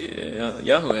 but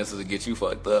Yahoo Answers to get you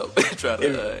fucked up. try to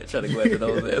go after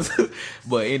those answers.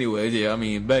 But anyway, yeah, I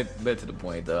mean, back to the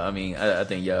point though. I mean, I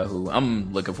think Yahoo.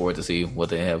 I'm looking forward to see what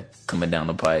they have coming down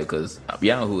the pipe, because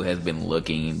Yahoo has been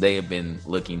looking. They have been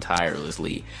looking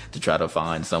tirelessly to try to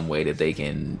find some way that they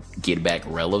can get back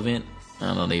relevant.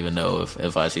 I don't even know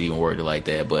if I should even word it like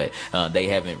that, but they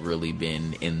haven't really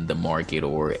been in the market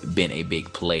or been a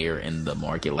big player in the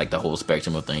market, like the whole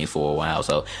spectrum of things, for a while.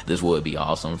 So this would be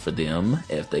awesome for them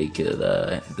if they could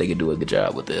do a good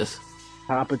job with this.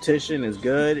 Competition is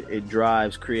good. It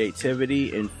drives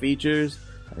creativity and features.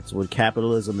 That's what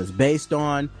capitalism is based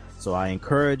on. So I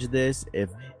encourage this.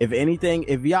 If anything,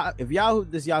 if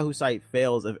this Yahoo site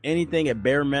fails, if anything, at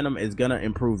bare minimum, is gonna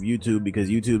improve YouTube, because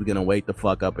YouTube's gonna wake the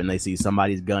fuck up and they see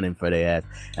somebody's gunning for their ass.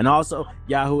 And also,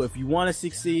 Yahoo, if you want to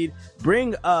succeed,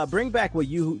 bring back what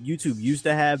YouTube used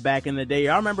to have back in the day.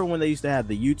 I remember when they used to have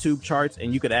the YouTube charts,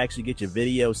 and you could actually get your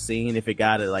video seen. If it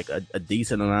got a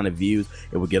decent amount of views,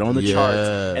 it would get on the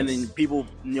charts. And then people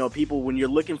when you're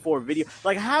looking for a video,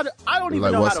 like I don't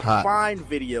even know how to find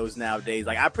videos nowadays.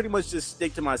 Like I pretty much just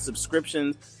stick to my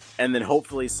subscriptions, and then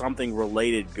hopefully something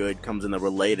related good comes in the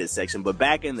related section. But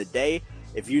back in the day,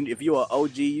 if you are an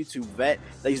OG YouTube vet,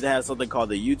 they used to have something called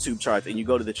the YouTube charts, and you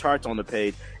go to the charts on the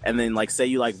page, and then like say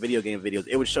you like video game videos,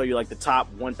 it would show you like the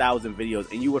top 1,000 videos,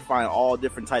 and you would find all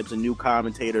different types of new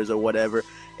commentators or whatever,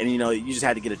 and you know, you just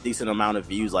had to get a decent amount of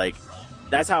views. Like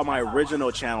that's how my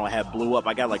original channel had blew up.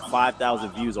 I got like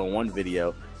 5,000 views on one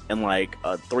video and like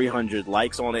 300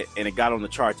 likes on it, and it got on the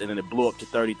charts, and then it blew up to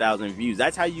 30,000 views.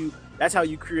 That's how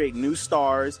you create new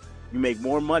stars. You make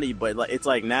more money, but like it's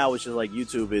like now it's just like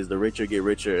YouTube is the richer get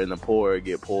richer and the poorer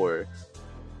get poorer.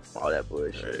 All that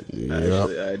bullshit. Yeah.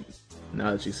 Actually,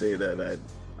 now that you say that,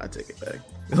 I take it back.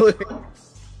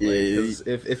 Yeah.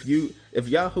 If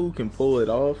Yahoo can pull it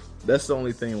off, that's the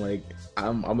only thing. Like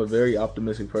I'm a very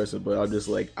optimistic person, but I'm just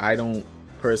like, I don't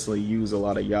personally use a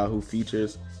lot of Yahoo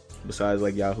features besides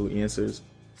like Yahoo Answers.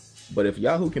 But if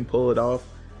Yahoo can pull it off,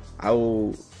 I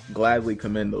will gladly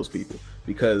commend those people,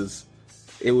 because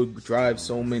it would drive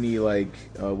so many like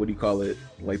what do you call it,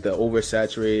 like the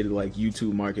oversaturated like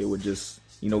YouTube market would just,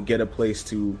 you know, get a place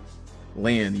to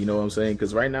land, you know what I'm saying?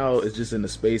 Because right now it's just in the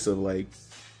space of like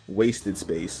wasted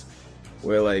space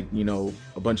where like, you know,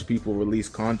 a bunch of people release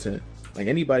content. Like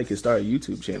anybody can start a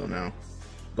YouTube channel now,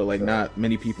 but like not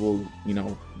many people, you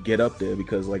know, get up there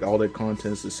because like all their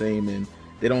content's the same, and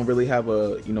they don't really have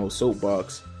a, you know,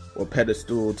 soapbox or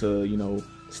pedestal to, you know,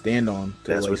 stand on.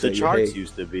 To, That's like, what say, the charts hey.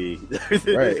 used to be.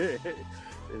 Right.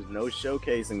 There's no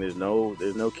showcasing. There's no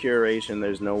curation.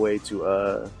 There's no way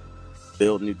to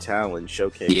build new talent,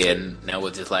 showcase. Yeah, and now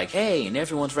it's just like, hey, and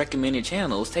everyone's recommended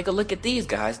channels. Take a look at these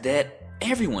guys that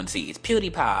everyone sees.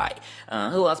 PewDiePie,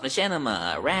 who else?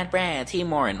 Machinima, Brad,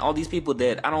 Timor, and all these people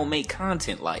that I don't make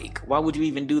content like. Why would you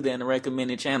even do that in a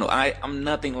recommended channel? I'm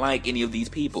nothing like any of these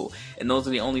people, and those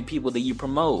are the only people that you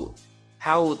promote.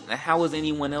 How is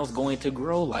anyone else going to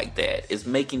grow like that? It's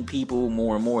making people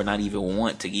more and more not even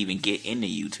want to even get into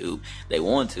YouTube. They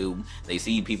want to. They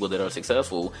see people that are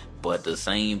successful, but the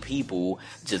same people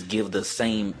just give the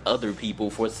same other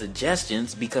people for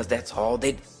suggestions because that's all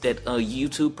that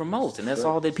YouTube promotes, and that's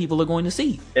all that people are going to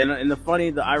see. And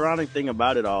the ironic thing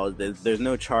about it all is that there's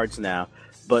no charts now.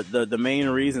 But the main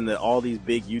reason that all these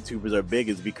big YouTubers are big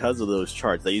is because of those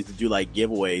charts. They used to do like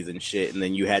giveaways and shit, and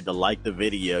then you had to like the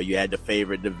video, you had to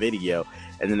favorite the video,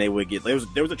 and then they would get there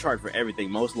was a chart for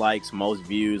everything: most likes, most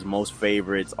views, most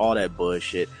favorites, all that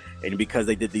bullshit. And because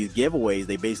they did these giveaways,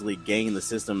 they basically gained the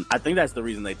system. I think that's the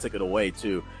reason they took it away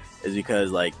too, is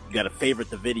because like you got to favorite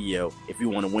the video if you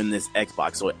want to win this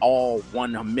Xbox. So all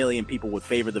 1 million people would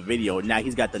favorite the video. Now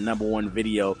he's got the #1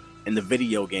 video in the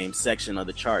video game section of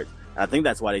the chart. I think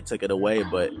that's why they took it away,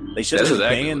 but they should have just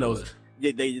banned those.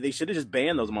 They should have just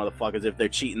banned those motherfuckers if they're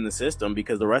cheating the system,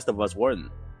 because the rest of us weren't.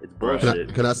 It's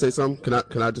bullshit. Can I say something?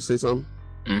 Can I just say something?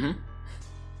 Mm-hmm.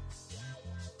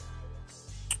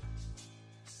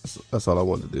 That's all I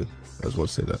wanted to do. I just want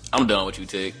to say that. I'm done with you,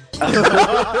 Tig.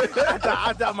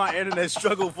 I thought my internet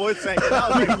struggled for a second.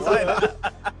 I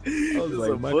was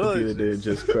like, my computer did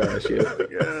just crash.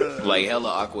 Yeah. Like hella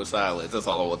awkward silence. That's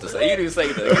all I want to say. You didn't say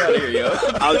that. Get out of here, yo.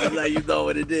 I was just letting you know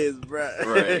what it is, bro.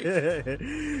 Right.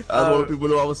 I want people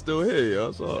to know I was still here,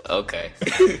 yo. So. Okay.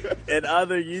 In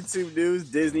other YouTube news,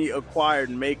 Disney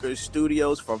acquired Maker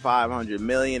Studios for $500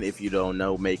 million. If you don't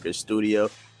know Maker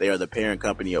Studio, they are the parent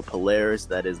company of Polaris.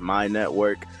 That is my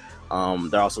network.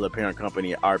 They're also the parent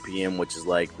company of RPM, which is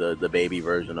like the baby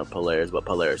version of Polaris, but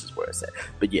Polaris is where it's at.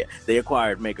 But yeah, they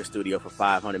acquired Maker Studio for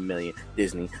 $500 million.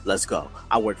 Disney, let's go.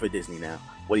 I work for Disney now.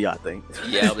 What do y'all think?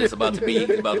 Yeah, it's about to be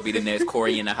the next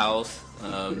Corey in the House.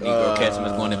 Negro Ketchum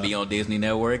is going to be on Disney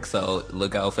Network, so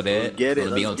look out for that. Let's get it. It's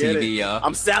going to be on TV, y'all.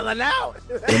 I'm selling out.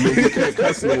 He can't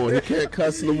cuss no more. He can't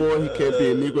cuss no more. He can't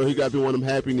be a Negro. He got to be one of them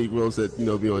happy Negroes that, you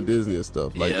know, be on Disney and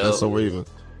stuff. Like, Yep. that's so Raven.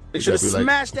 They should have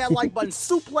smashed that like button.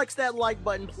 Suplex that like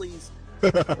button, please.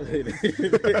 Yeah,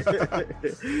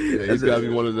 he's got to be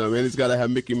one of them, man. He's got to have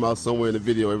Mickey Mouse somewhere in the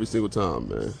video every single time,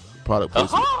 man. Product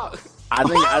placement.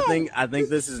 I think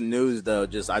this is news though. I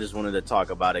just wanted to talk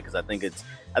about it because I think it's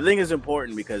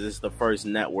important because it's the first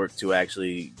network to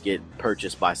actually get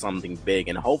purchased by something big,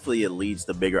 and hopefully it leads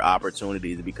to bigger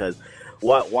opportunities. Because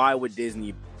why would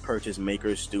Disney purchase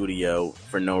Maker Studio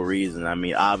for no reason? I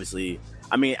mean, obviously.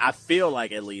 I feel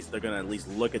like at least they're going to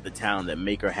look at the talent that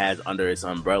Maker has under its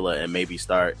umbrella and maybe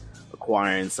start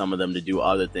acquiring some of them to do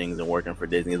other things and working for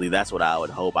Disney. At least that's what I would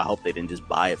hope. I hope they didn't just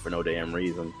buy it for no damn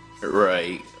reason.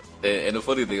 Right. And the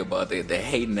funny thing about that, the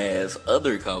hating ass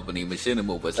other company,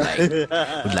 Machinima, was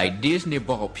like Disney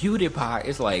bought PewDiePie.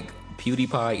 It's like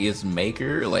PewDiePie is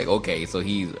Maker. Like, okay, so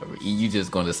you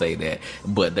just going to say that,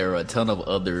 but there are a ton of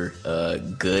other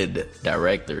good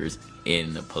directors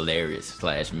in the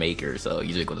Polaris/Maker, so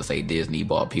you're just gonna say Disney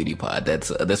bought PewDiePie.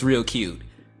 That's real cute.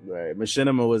 Right,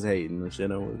 Machinima was hating. Yeah.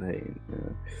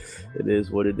 It is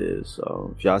what it is.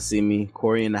 So if y'all see me,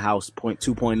 Corey in the House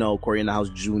 2.0, Corey in the House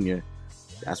Junior.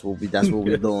 That's what we're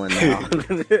doing now.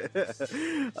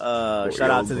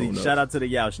 Shout out to the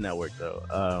Youch Network though.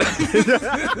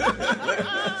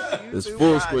 It's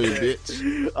full screen,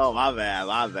 bitch. Oh my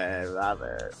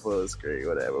bad. Full screen,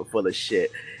 whatever. Full of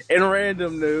shit. In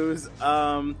random news,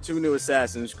 2 new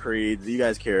Assassin's Creed. Do you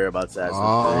guys care about Assassin's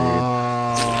Creed?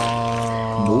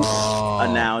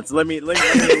 Announced. Let me at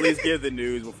least give the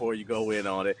news before you go in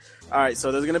on it. All right,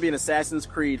 so there's going to be an Assassin's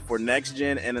Creed for next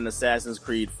gen and an Assassin's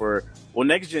Creed for, well,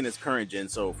 next gen is current gen,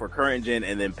 so for current gen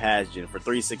and then past gen for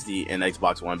 360 and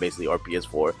Xbox One, basically, or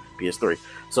PS4, PS3.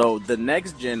 So the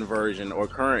next gen version or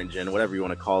current gen, whatever you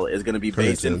want to call it, is going to be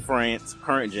based in France.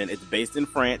 Current gen, it's based in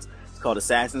France. It's called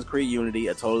Assassin's Creed Unity,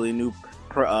 a totally new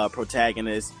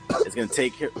protagonist. It's going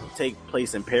to take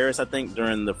place in Paris, I think,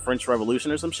 during the French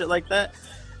Revolution or some shit like that.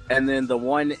 And then the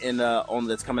one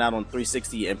that's coming out on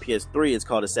 360 and PS3 is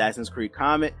called Assassin's Creed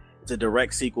Comet. It's a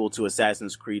direct sequel to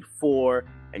Assassin's Creed 4,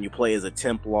 and you play as a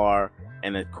Templar,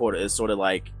 and it sort of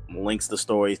like links the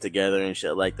stories together and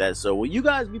shit like that. So will you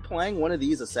guys be playing one of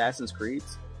these Assassin's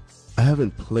Creeds? I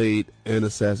haven't played an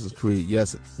Assassin's Creed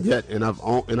yet, and I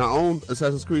own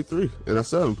Assassin's Creed 3, and I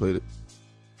still haven't played it.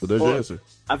 So there's your answer.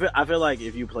 I feel like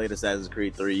if you played Assassin's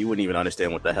Creed 3, you wouldn't even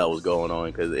understand what the hell was going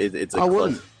on, because it's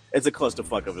a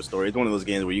clusterfuck of a story. It's one of those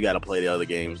games where you got to play the other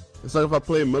games. It's like if I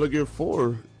played Metal Gear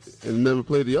 4 and never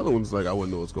played the other ones, like I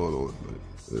wouldn't know what's going on.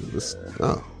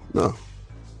 No.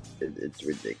 It's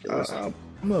ridiculous. I'm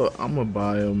gonna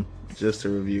buy them just to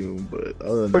review them, but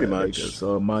other than pretty that, much, that's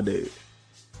all my day.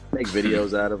 Make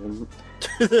videos out of them.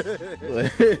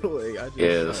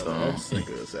 I'm sick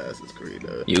of Assassin's Creed.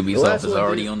 Ubisoft is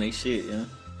already on their shit. Yeah,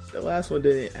 the last one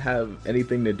didn't have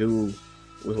anything to do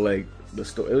with like the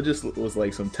story. It just was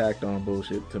like some tacked on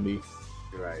bullshit to me.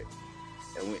 Right.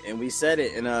 And we said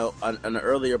it in an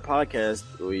earlier podcast.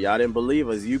 Y'all didn't believe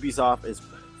us. Ubisoft is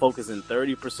focusing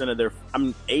 80%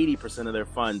 of their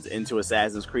funds into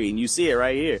Assassin's Creed, and you see it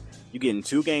right here. You're getting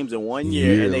 2 games in 1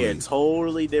 year, and they are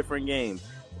totally different games.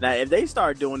 Now, if they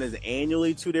start doing this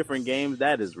annually, 2 different games,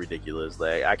 that is ridiculous.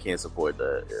 Like, I can't support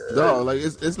that. No, like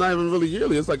it's not even really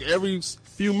yearly. It's like every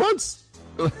few months.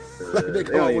 Like they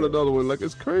come out with another one. Like,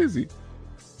 it's crazy.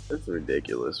 It's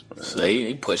ridiculous, man. So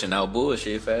they pushing out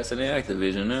bullshit faster than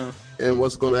Activision now. And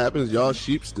what's going to happen is y'all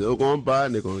sheep still going to buy,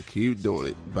 and they're going to keep doing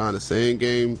it, buying the same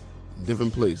game,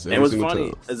 different place. And what's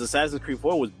funny is Assassin's Creed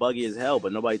 4 was buggy as hell,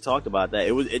 but nobody talked about that.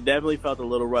 It definitely felt a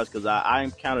little rushed because I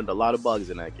encountered a lot of bugs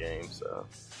in that game. So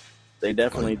they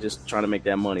definitely just trying to make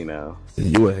that money now.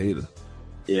 You a hater.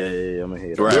 Yeah, I'm a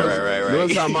hater. Right.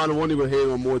 Notice how mine won't even hate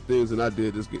on more things than I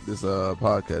did this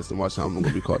podcast, and watch how I'm going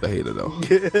to be called a hater, though.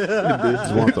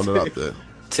 Just want to throw it out there.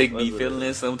 Tick me feeling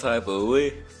in some type of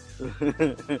way. In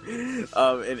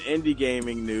indie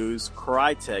gaming news,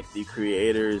 Crytek, the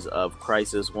creators of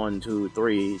Crysis 1, 2,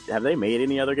 3, have they made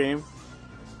any other game?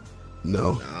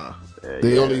 No.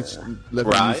 They only let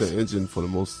me use the engine for the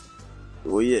most.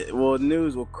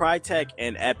 Crytek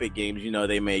and Epic Games,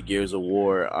 they made Gears of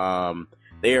War.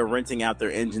 They are renting out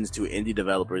their engines to indie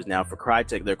developers. Now, for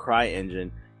Crytek, their Cry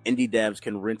engine, indie devs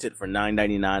can rent it for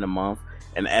 $9.99 a month,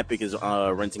 and Epic is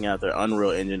renting out their Unreal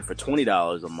engine for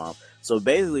 $20 a month. So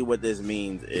basically what this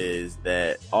means is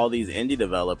that all these indie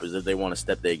developers, if they want to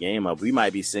step their game up, we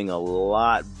might be seeing a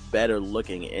lot better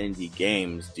looking indie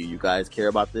games. Do you guys care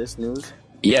about this news?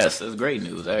 Yes, it's great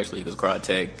news actually, because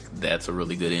Crytek, that's a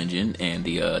really good engine, and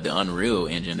the Unreal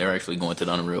engine, they're actually going to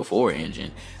the Unreal 4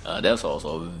 engine. That's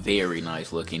also a very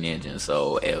nice looking engine.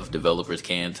 So if developers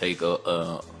can take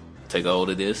a hold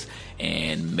of this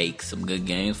and make some good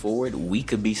games for it, we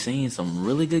could be seeing some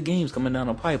really good games coming down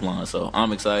the pipeline. So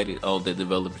I'm excited all the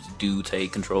developers do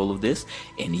take control of this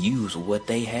and use what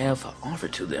they have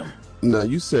offered to them. Now,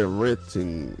 you said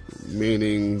renting,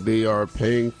 meaning they are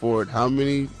paying for it how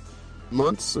many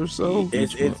months or so?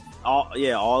 It's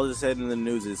all is said in the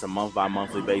news is a month by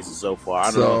monthly basis so far.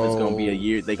 I don't know if it's going to be a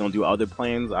year. They're going to do other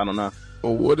plans. I don't know.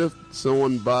 Well, what if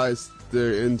someone buys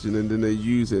their engine and then they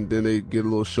use it and then they get a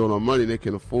little short on money? They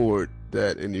can't afford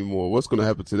that anymore. What's going to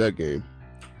happen to that game?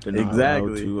 They're not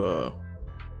allowed to,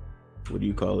 what do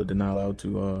you call it? They're not allowed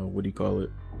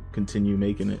to, continue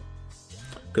making it.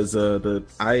 Because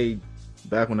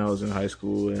back when I was in high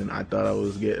school and I thought I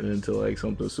was getting into like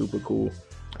something super cool,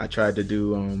 I tried to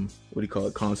do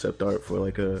concept art for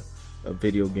like a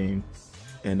video game,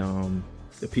 and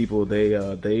the people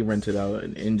they rented out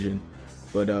an engine,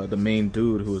 but the main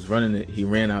dude who was running it, he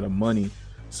ran out of money,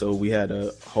 so we had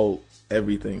to halt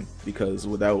everything, because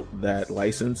without that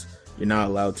license, you're not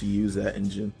allowed to use that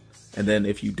engine. And then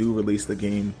if you do release the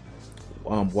game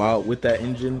while with that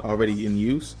engine already in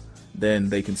use, then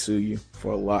they can sue you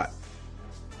for a lot.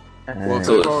 Well, if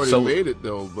they've already made it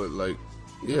though, but like,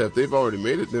 yeah, if they've already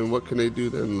made it, then what can they do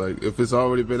then? Like, if it's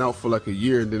already been out for like a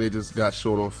year and then they just got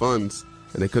short on funds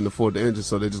and they couldn't afford the engine,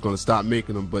 so they're just going to stop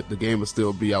making them, but the game will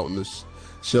still be out in the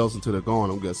shelves until they're gone,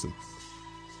 I'm guessing.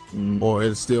 Or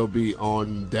it'll still be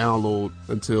on download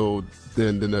until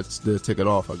then they'll take it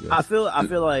off, I guess. I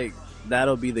feel like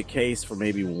that'll be the case for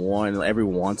maybe every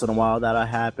once in a while that'll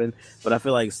happen, but I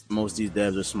feel like most of these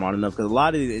devs are smart enough, because a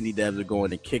lot of these indie devs are going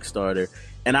to Kickstarter,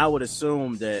 and I would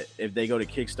assume that if they go to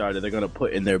Kickstarter, they're going to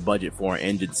put in their budget for an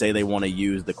engine. Say they want to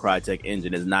use the Crytek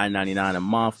engine, it's $9.99 a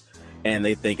month, and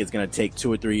they think it's going to take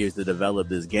 2 or 3 years to develop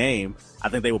this game. I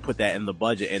think they will put that in the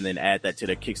budget and then add that to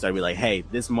their Kickstarter. Be like, hey,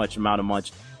 this much amount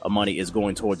of money is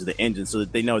going towards the engine, so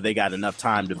that they know they got enough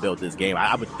time to build this game.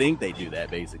 I would think they do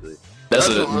that, basically. That's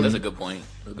a good point. That's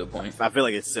a good point. I feel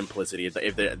like it's simplicity.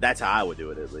 That's how I would do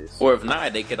it, at least. Or if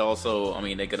not, they could also,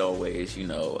 they could always,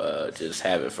 just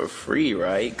have it for free,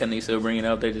 right? Couldn't they still bring it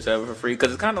out there, just have it for free?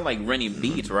 Because it's kind of like renting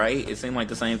beats, right? It seemed like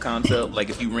the same concept. Like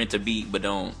if you rent a beat but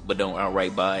don't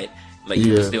outright buy it, like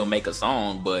you can still make a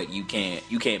song, but you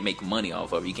can't make money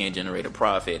off of it. You can't generate a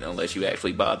profit unless you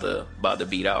actually buy the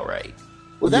beat outright.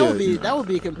 Well, that would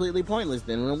be completely pointless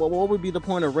then. What would be the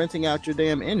point of renting out your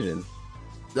damn engine?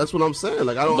 That's what I'm saying.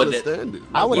 Like, I don't understand it.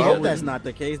 I would hope that's not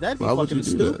the case. That'd be fucking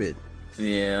stupid.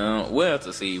 Yeah, we'll have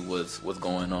to see what's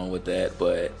going on with that.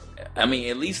 But at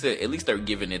least they're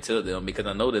giving it to them, because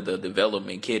I know that the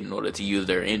development kit, in order to use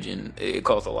their engine, it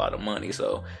costs a lot of money.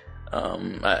 So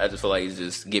I just feel like it's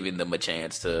just giving them a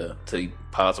chance to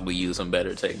possibly use some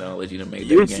better technology to make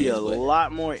their games. You see a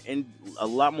lot more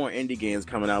indie games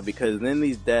coming out, because then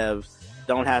these devs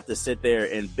don't have to sit there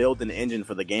and build an engine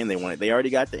for the game they wanted. They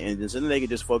already got the engine, so then they can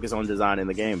just focus on designing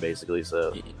the game, basically.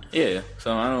 So yeah,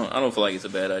 so I don't feel like it's a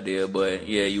bad idea, but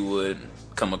yeah, you would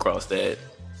come across that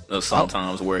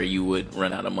sometimes where you would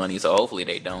run out of money. So hopefully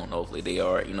they don't. Hopefully they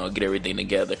are, get everything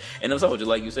together. And also, just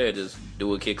like you said, just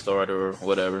do a Kickstarter or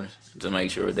whatever to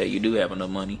make sure that you do have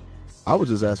enough money. I would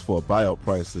just ask for a buyout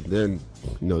price and then,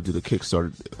 do the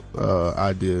Kickstarter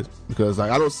idea, because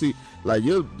like I don't see, like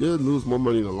you'll lose more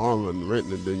money in the long run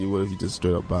renting it than you would if you just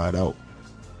straight up buy it out.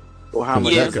 Well, how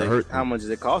much does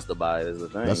it cost to buy it is the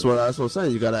thing. That's what I'm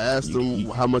saying. You got to ask them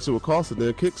how much it would cost and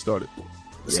then Kickstart it.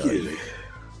 Excuse me.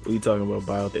 What are you talking about?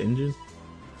 Buy out the engine?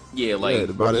 Yeah, like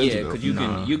because you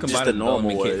can buy the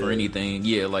normal kit for anything.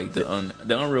 Yeah, like the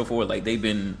Unreal 4, like they've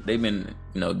been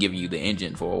giving you the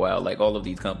engine for a while. Like all of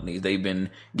these companies, they've been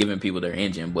giving people their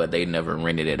engine, but they never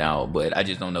rented it out. But I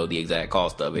just don't know the exact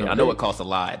cost of it. I know it costs a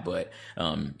lot, but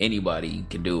anybody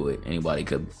can do it. Anybody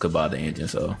could buy the engine.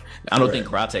 So I don't think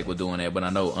Crytek was doing that, but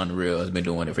I know Unreal has been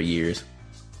doing it for years.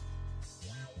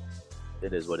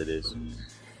 It is what it is.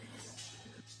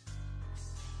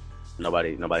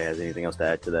 Nobody has anything else to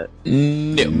add to that.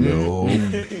 No.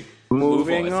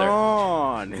 Moving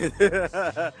on.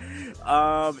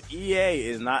 EA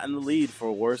is not in the lead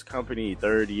for worst company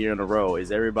 3rd year in a row.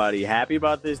 Is everybody happy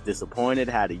about this? Disappointed?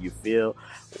 How do you feel?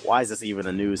 Why is this even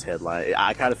a news headline?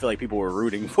 I kind of feel like people were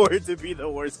rooting for it to be the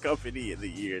worst company in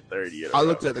the 3rd year in a row. I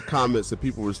looked at the comments and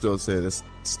people were still saying it's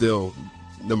still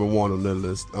number 1 on their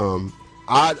list. I'm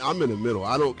in the middle.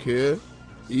 I don't care.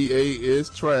 EA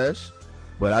is trash.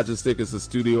 But I just think it's a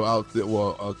studio out there,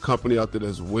 well, a company out there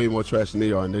that's way more trash than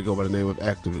they are, and they go by the name of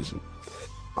Activision.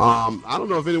 I don't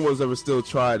know if anyone's ever still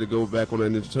tried to go back on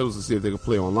that Ninja Turtles to see if they can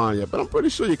play online yet, but I'm pretty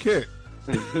sure you can.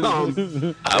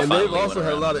 And they've also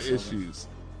had a lot of issues.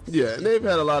 Yeah, and they've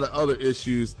had a lot of other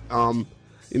issues. A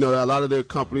lot of their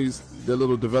companies, their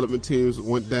little development teams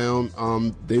went down.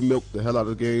 They milked the hell out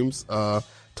of games,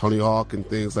 Tony Hawk and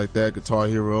things like that, Guitar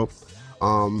Hero.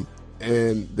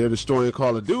 And they're destroying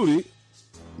Call of Duty.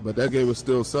 But that game is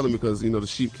still selling because the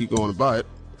sheep keep going to buy it.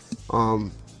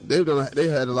 They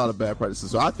had a lot of bad practices,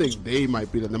 so I think they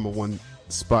might be the number 1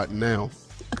 spot now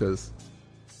because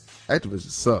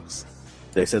Activision sucks.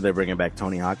 They said they're bringing back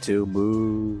Tony Hawk 2.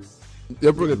 Boo.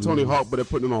 They're bringing Tony Hawk, but they're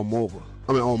putting it on mobile.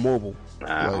 On mobile.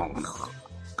 Like,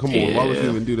 come on, why would you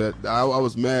even do that? I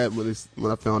was mad when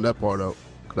I found that part out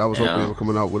because I was hoping they were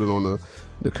coming out with it on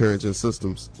the current gen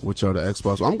systems, which are the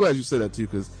Xbox. Well, I'm glad you said that too,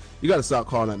 because you got to stop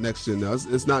calling that next gen now.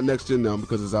 It's not next gen now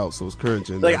because it's out, so it's current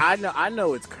gen. Like I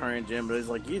know it's current gen, but it's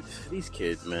like these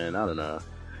kids, man. I don't know.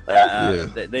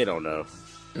 They don't know.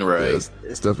 Right. Yeah,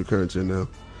 it's definitely current gen now.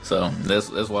 So that's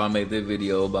why I made this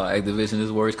video about Activision is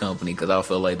the worst company, because I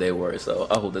feel like they were. So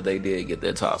I hope that they did get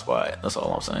their top spot. That's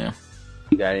all I'm saying.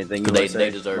 You got anything? They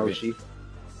deserve it.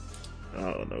 I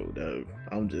don't know, Doug.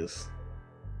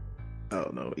 I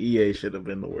don't know. EA should have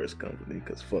been the worst company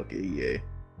because fuck EA.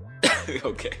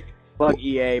 Okay. Fuck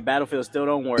EA. Battlefield still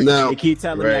don't work. Now- They keep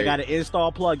telling me I Right. gotta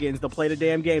install plugins to play the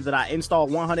damn games that I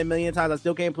installed 100 million times. I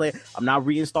still can't play it. I'm not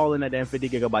reinstalling that damn 50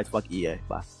 gigabytes. Fuck EA.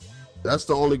 Bye. That's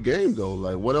the only game though.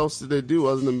 Like, what else did they do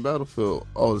other than Battlefield?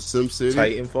 Oh, SimCity.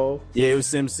 Titanfall. Yeah, it was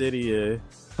SimCity. Yeah.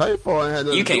 Titanfall ain't had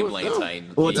nothing You to do can't with blame them.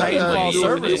 Titan. Well, You can't Titanfall blame Titanfall EA for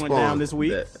servers that. went down this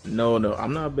week. No,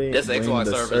 I'm not being. That's Xbox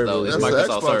the servers, though. It's That's Microsoft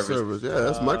the Xbox servers. servers. Yeah,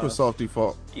 that's Microsoft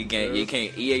default. You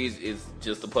can't. EA is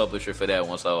just the publisher for that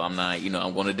one, so I'm not.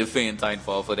 I'm going to defend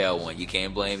Titanfall for that one. You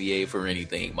can't blame EA for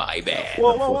anything. My bad.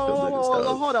 Whoa, Fuck them niggas,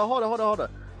 dog. hold on.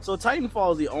 So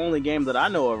Titanfall is the only game that I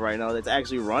know of right now that's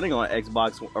actually running on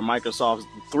Xbox or Microsoft's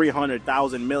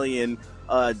 300,000 million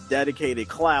dedicated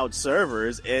cloud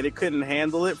servers, and it couldn't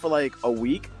handle it for like a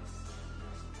week.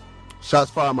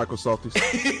 Shots fired, Microsofties.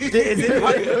 Is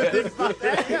anybody think about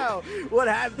that? Yo, what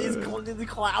happened? The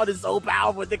cloud is so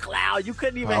powerful. The cloud, you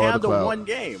couldn't even Power the handle cloud. one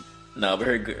game. No, but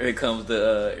here comes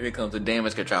the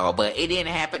damage control. But it didn't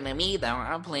happen to me though.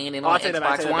 I'm playing it I'll on take that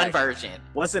back, Xbox take that One back. version.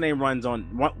 What's the name runs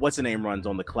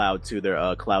on the cloud too?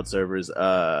 Their cloud servers,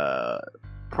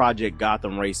 Project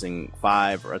Gotham Racing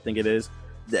 5, or I think it is.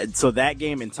 So that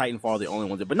game and Titanfall are the only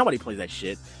ones, but nobody plays that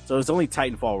shit. So it's only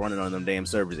Titanfall running on them damn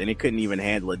servers, and it couldn't even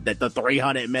handle it. The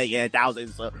 300 million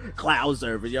thousands cloud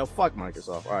servers. Yo, fuck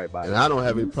Microsoft. All right, bye. And I don't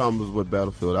have any problems with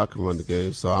Battlefield. I can run the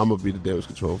game, so I'm gonna be the damage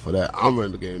control for that. I'm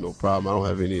running the game, no problem. I don't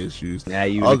have any issues. Yeah,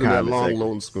 you Other the than that comment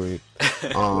long section.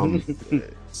 loading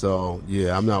screen. So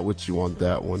yeah, I'm not with you on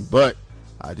that one, but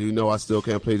I do know I still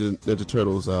can't play the Ninja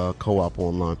Turtles co-op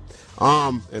online.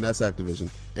 And that's Activision.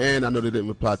 And I know they didn't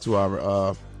reply to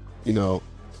our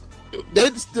they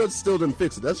still didn't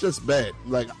fix it. That's just bad.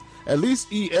 Like, at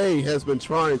least EA has been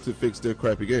trying to fix their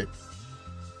crappy game.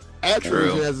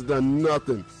 Activision hasn't done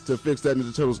nothing to fix that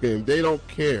Ninja Turtles game. They don't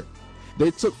care.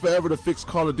 They took forever to fix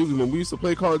Call of Duty. When we used to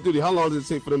play Call of Duty, how long did it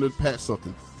take for them to patch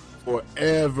something?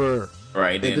 Forever.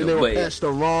 Right. And then they would patch the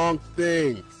wrong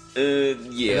thing. Yeah.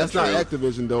 And that's true. not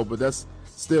Activision though, but that's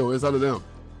still, it's under them.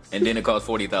 And then it cost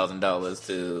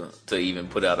 $40,000 to even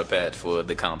put out a patch for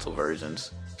the console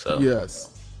versions. So Yes.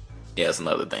 yeah, that's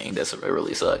another thing. That's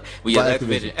really suck. But yeah, By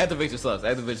Activision sucks.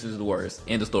 Activision is the worst.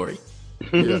 End of story.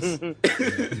 Yes.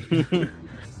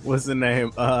 What's the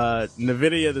name?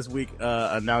 NVIDIA this week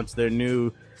announced their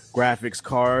new graphics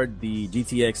card, the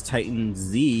GTX Titan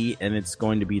Z, and it's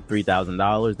going to be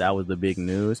 $3,000. That was the big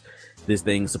news. This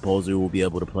thing supposedly will be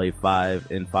able to play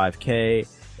 5K.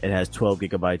 It has 12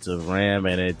 gigabytes of RAM,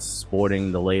 and it's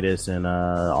sporting the latest and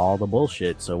all the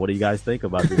bullshit. So what do you guys think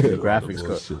about this new graphics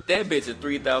card? That bitch is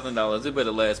 $3,000. It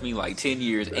better last me like 10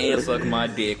 years and suck my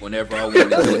dick whenever I want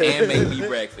to and make me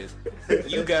breakfast.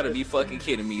 You gotta be fucking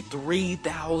kidding me.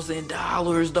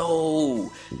 $3,000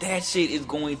 though. That shit is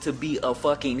going to be a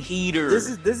fucking heater. This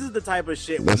is the type of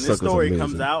shit when That this sucker's story amazing.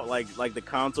 comes out, like the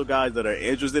console guys that are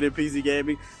interested in PC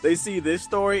gaming, they see this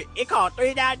story. It cost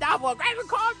 $3,000 for a graphics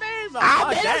card, man.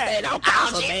 Hey, yo, fuck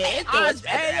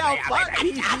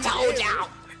PC. I told y'all.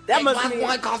 That must mean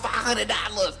one cost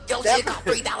 $500. Your shit cost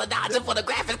 $3,000 just for the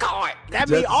graphics card. that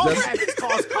means all That's- graphics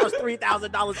cards cost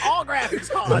 $3,000. All graphics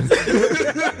cards.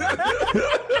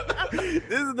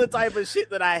 This is the type of shit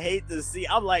that I hate to see.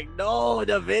 I'm like, no,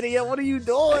 NVIDIA, what are you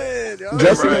doing? Yo?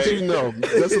 Just to Right. let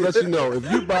you know, if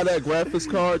you buy that graphics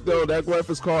card, though, that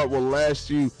graphics card will last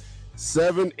you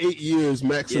 7-8 years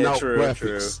maxing out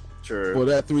graphics True. for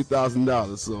that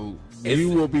 $3,000. So you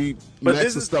will be But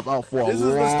this maxing is- stuff out for a long This is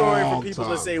the story for people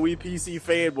time. that say we PC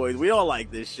fanboys. We don't like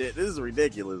this shit. This is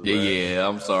ridiculous. Yeah, man. yeah,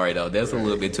 I'm sorry though. That's a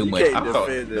little bit too You much. can't I thought,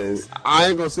 defend this. I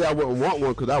ain't gonna say I wouldn't want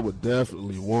one because I would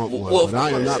definitely want one, Well, but I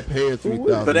am not paying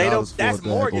 $3,000 But they for don't. That's a daggone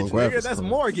mortgage, nigga. graphics That's card.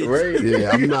 mortgage. Right. Yeah,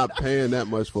 I'm not paying that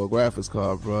much for a graphics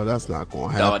card, bro. That's not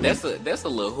gonna dog, happen. that's a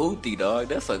little hoopty, dog.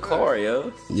 That's a car,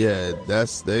 yo. Yeah,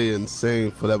 they insane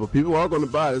for that. But people are going to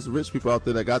buy it. There's rich people out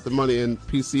there that got the money and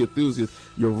PC enthusiasts,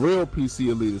 your real PC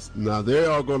elitists. Now they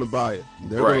are going to buy it.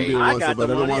 They're going to be the I ones got that, but the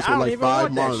they're the money. ones I with don't like even 5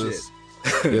 want that monitors.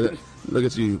 Yeah, look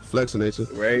at you flexing, nature.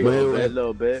 Right. But A anyway,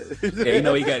 little bit. Yeah, you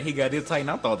know he got his Titan.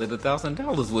 I thought that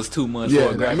 $1,000 was too much yeah,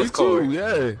 for a me graphics too. card.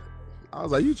 Yeah, I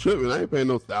was like, you tripping? I ain't paying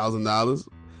no $1,000.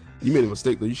 You made a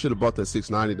mistake though. You should have bought that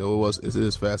 690 though. It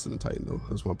is faster than Titan though.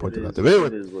 That's why I pointed out there. But It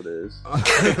anyway, is what it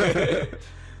is.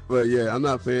 but yeah, I'm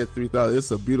not paying $3,000.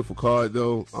 It's a beautiful card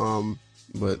though.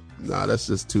 But nah, that's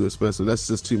just too expensive. That's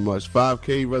just too much.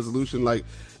 5K resolution. Like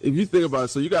if you think about it,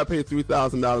 so you gotta pay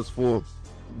 $3,000 for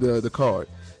the card.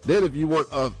 Then if you want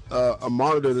a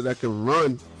monitor that can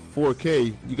run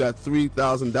 4K, you got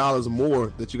 $3,000 more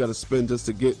that you got to spend just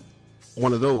to get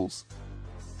one of those.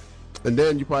 And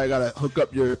then you probably got to hook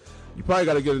up your you probably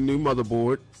got to get a new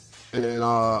motherboard, and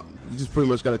you just pretty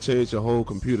much got to change your whole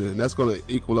computer, and that's going to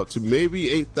equal up to maybe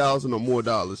 $8,000 or more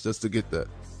just to get that.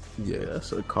 Yeah,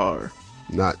 that's a car.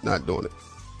 Not doing it.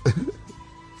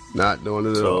 Not doing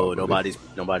it at all. So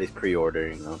nobody's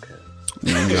pre-ordering. Okay.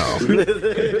 No.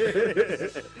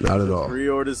 Not at all.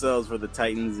 Pre-order sales for the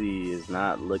Titan Z is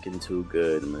not looking too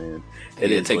good, man.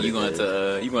 You're going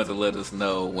to let us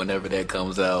know whenever that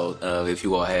comes out, if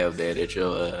you all have that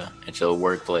at your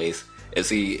workplace, and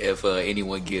see if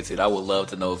anyone gets it. I would love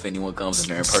to know if anyone comes in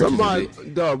there and purchases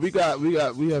it. Dog, we have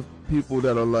people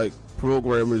that are like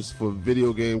programmers for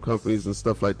video game companies and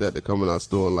stuff like that come in our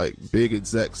store, and like big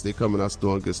execs, they come in our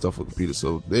store and get stuff for computers,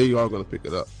 so they are going to pick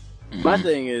it up. My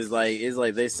thing is like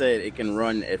they said it can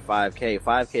run at 5K.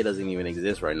 5K doesn't even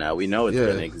exist right now. We know it's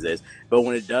going to exist, but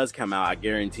when it does come out, I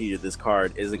guarantee you this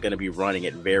card isn't going to be running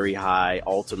at very high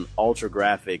ultra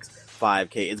graphics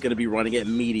 5K. It's going to be running at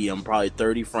medium, probably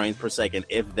 30 frames per second,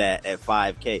 if that, at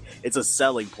 5K. It's a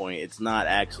selling point. It's not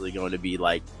actually going to be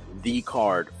like the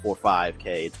card for 5K.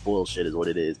 It's bullshit, is what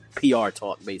it is. PR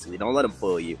talk, basically. Don't let them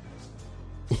fool you.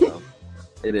 So,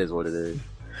 it is what it is.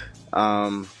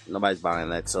 Nobody's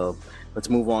buying that, so let's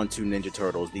move on to Ninja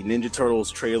Turtles. The Ninja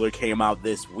Turtles trailer came out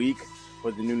this week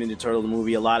for the new Ninja Turtles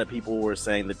movie. A lot of people were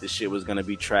saying that this shit was going to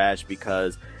be trash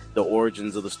because the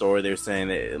origins of the story, they're saying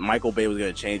that Michael Bay was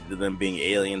going to change to them being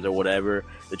aliens or whatever.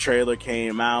 The trailer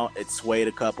came out, it swayed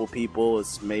a couple people,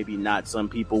 it's maybe not some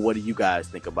people. What do you guys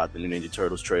think about the new Ninja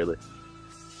Turtles trailer?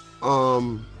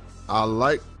 I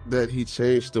like that he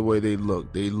changed the way they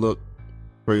look. They look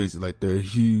crazy, like they're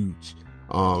huge.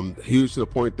 Huge to the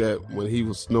point that when he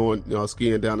was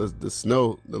skiing down the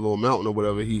snow, the little mountain or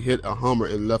whatever, he hit a Hummer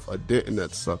and left a dent in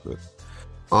that sucker.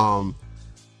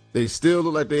 They still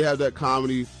look like they have that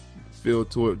comedy feel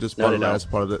to it, just by the last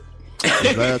part of the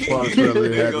last part of the trailer.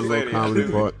 They had the little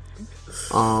comedy part.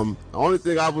 The only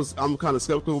thing I'm kind of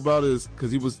skeptical about is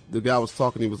because the guy was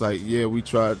talking, he was like, yeah, we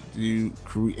tried to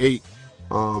create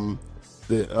a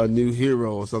new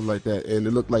hero or something like that, and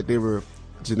it looked like they were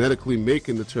genetically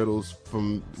making the turtles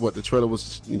from what the trailer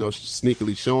was,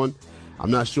 sneakily showing. I'm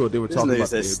not sure if they were talking about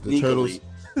the turtles.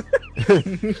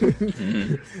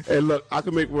 And look, I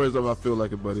can make words up. I feel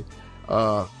like it, buddy.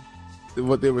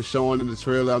 What they were showing in the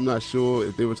trailer, I'm not sure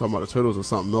if they were talking about the turtles or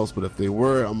something else. But if they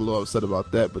were, I'm a little upset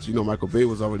about that. But Michael Bay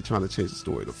was already trying to change the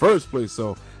story in the first place,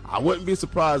 so I wouldn't be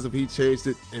surprised if he changed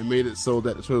it and made it so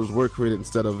that the turtles were created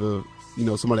instead of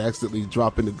somebody accidentally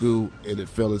dropping the goo and it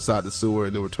fell inside the sewer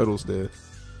and there were turtles there.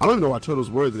 I don't even know why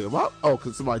turtles were there. Well,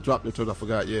 because somebody dropped their turtle. I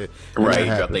forgot. Yeah, right.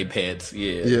 Dropped their pets.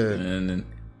 Yeah. And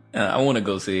I want to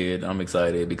go see it. I'm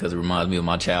excited because it reminds me of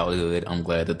my childhood. I'm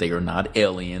glad that they are not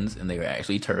aliens and they are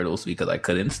actually turtles because I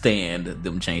couldn't stand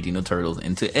them changing the turtles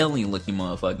into alien-looking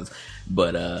motherfuckers.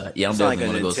 But yeah, I'm definitely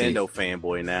going to go see it. Nintendo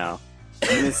fanboy now.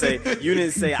 You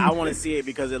didn't say I want to see it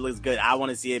because it looks good. I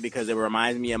want to see it because it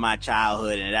reminds me of my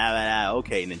childhood and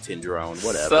okay, Nintendo,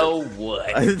 whatever. So what?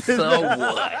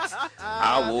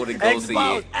 I want to go see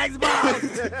it.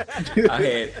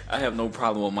 Xbox. I have no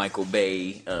problem with Michael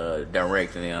Bay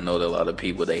directing it. I know that a lot of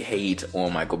people they hate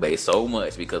on Michael Bay so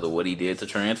much because of what he did to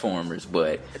Transformers,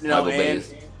 but Michael Bay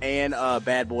and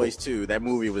Bad Boys 2. That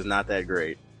movie was not that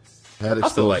great.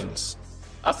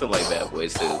 I still like Bad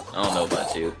Boys too. I don't know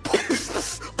about you.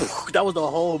 That was the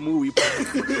whole movie.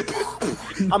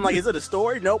 I'm like, is it a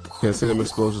story? Nope. Can't say them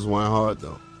explosions weren't hard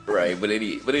though. Right, but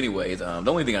anyways, the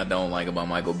only thing I don't like about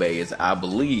Michael Bay is I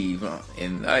believe,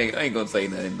 and I ain't gonna say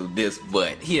nothing to this,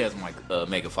 but he has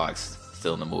Megan Fox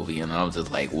still in the movie, and I'm just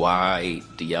like, why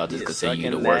do y'all just continue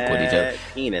to work with each other?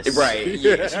 Penis. Right?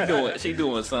 Yeah, she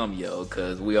doing something,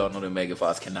 because we all know that Megan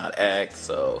Fox cannot act,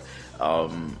 so.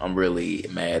 I'm really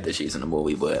mad that she's in the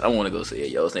movie, but I want to go see it,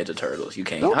 yo. It's Ninja Turtles. You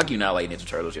can't. How can you not like Ninja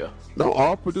Turtles, yo? No,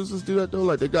 all producers do that though.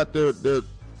 Like they got their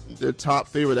top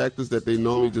favorite actors that they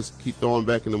normally just keep throwing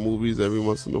back in the movies every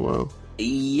once in a while.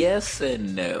 Yes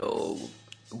and no,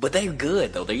 but they're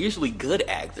good though. They're usually good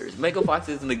actors. Megan Fox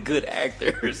isn't a good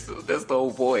actor, so that's the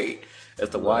whole point. That's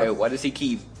the why. Why does he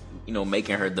keep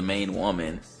making her the main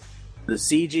woman? The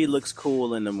CG looks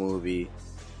cool in the movie.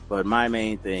 But my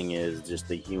main thing is just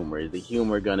the humor. Is the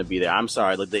humor gonna be there? I'm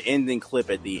sorry, like the ending clip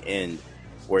at the end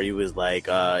where he was like,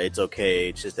 it's okay,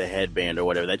 it's just a headband or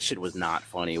whatever. That shit was not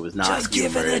funny. It was not just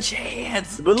humor. Give it a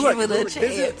chance. But look,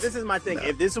 this is my thing. No.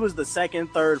 If this was the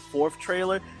second, third, fourth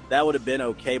trailer, that would have been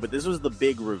okay. But this was the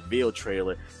big reveal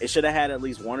trailer. It should have had at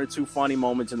least 1 or 2 funny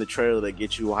moments in the trailer that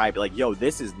get you hyped. Like, yo,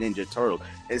 this is Ninja Turtles.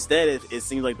 Instead, it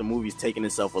seems like the movie's taking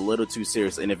itself a little too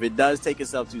seriously. And if it does take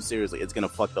itself too seriously, it's gonna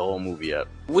fuck the whole movie up.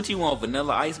 What you want?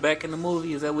 Vanilla Ice back in the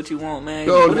movie? Is that what you want, man?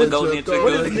 Go, You wanna Ninja, go, What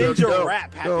does Ninja, Ninja go.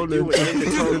 Rap have Go, to do with Ninja.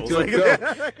 Ninja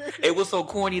Turtles? Like, It was so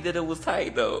corny that it was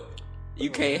tight, though. You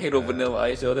can't hate on Vanilla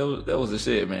Ice, yo. That was the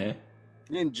shit, man.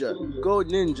 Ninja, go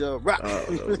Ninja Rap.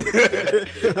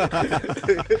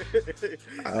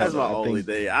 That's my only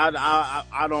thing.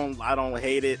 I don't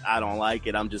hate it. I don't like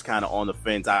it. I'm just kind of on the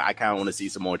fence. I kind of want to see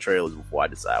some more trailers before I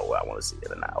decide whether I want to see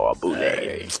it or not. Or bootleg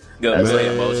it. Go ahead,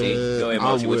 Man, Mochi. Go ahead,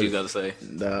 Mochi. I'm What you with- got to say?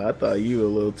 Nah, I thought you were a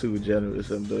little too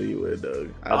generous. I know you were,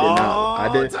 Doug.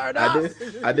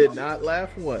 I did not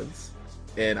laugh once,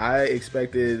 and I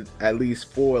expected at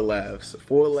least 4 laughs.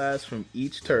 4 laughs from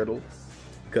each turtle.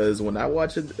 Because when I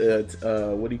watch what do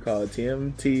you call it,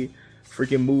 TMT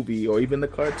freaking movie or even the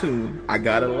cartoon, I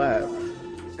gotta laugh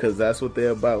because that's what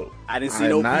they're about. I didn't see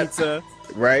no pizza.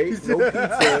 Right? No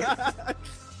pizza.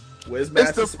 Where's It's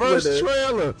Master the first Splinter?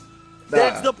 trailer.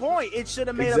 That's the point. It should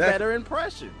have made Exactly. a better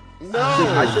impression. No,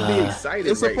 I should be excited.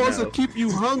 It's right supposed now. to keep you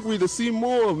hungry to see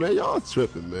more, man. Y'all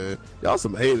tripping, man. Y'all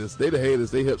some haters. They the haters.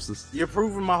 They hipsters. You're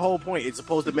proving my whole point. It's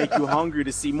supposed to make you hungry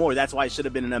to see more. That's why it should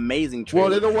have been an amazing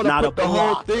trailer. Well, they don't want to not put a the whole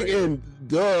block thing trailer. in,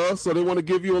 duh. So they want to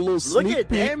give you a little Look sneak at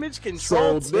peek. damage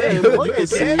control. So Tech. then Look you at can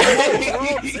see damage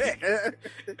control. Tech.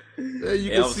 Yeah, you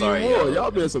Yeah, can I'm see sorry, more. yo.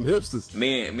 Y'all been some hipsters.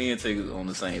 Me and Tig is on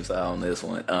the same side on this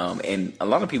one. And a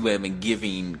lot of people have been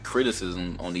giving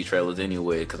criticism on these trailers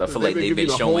anyway, because I feel like they've been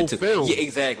the showing whole too. film. Yeah,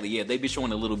 exactly. Yeah, they've been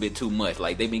showing a little bit too much.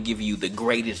 Like they've been giving you the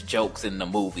greatest jokes in the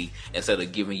movie instead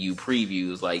of giving you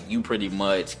previews. Like you pretty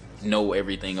much know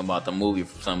everything about the movie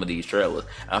from some of these trailers.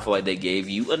 I feel like they gave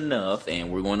you enough,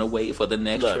 and we're going to wait for the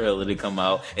next trailer to come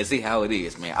out and see how it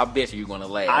is, man. I bet you're going to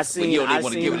laugh. But you don't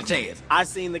want to give it a chance. I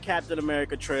seen the Captain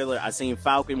America trailer. I seen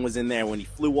Falcon was in there when he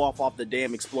flew off the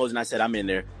damn explosion. I said, I'm in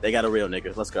there. They got a real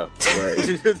nigga. Let's go. Right.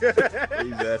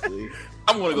 Exactly.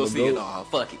 I'm going to go see it all.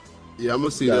 Fuck it. Yeah, I'm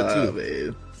gonna see that too.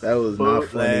 Man. That was not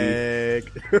funny.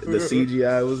 The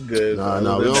CGI was good. Nah,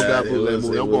 Other we than don't got that, bootleg it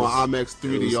movie. I'm was- going IMAX it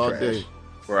 3D was all trash. day.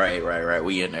 Right.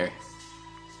 We in there.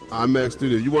 IMAX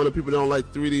 3D. You want the people that don't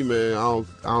like 3D, man? I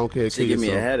don't care. She Kill give me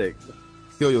a yourself. headache.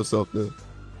 Kill yourself, then.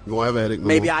 You won't have a headache. No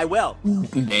Maybe more. I will.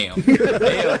 Damn.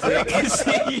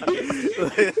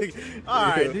 All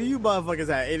right. Do you motherfuckers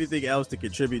have anything else to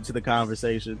contribute to the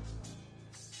conversation?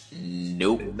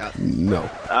 Nope. No.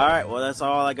 All right, well, that's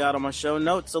all I got on my show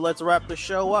notes. So let's wrap the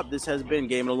show up. This has been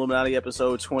Gaming Illuminati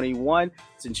episode 21.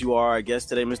 Since you are our guest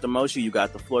today, Mr. Moshi, you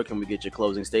got the floor. Can we get your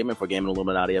closing statement for Gaming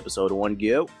Illuminati episode 1?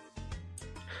 Go.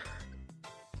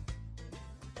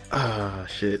 Ah,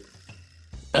 shit.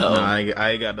 Oh, Nah,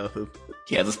 I ain't got nothing.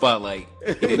 he has a spotlight.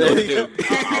 He didn't know what to do.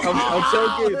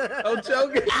 I'm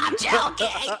choking.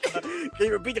 Can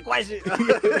you repeat the question?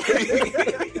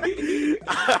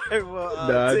 All right, well,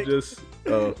 Nah, I Tick- just.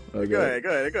 Oh, okay. Go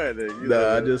ahead. Then. You Nah,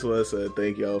 know. I just want to say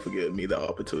thank y'all for giving me the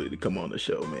opportunity to come on the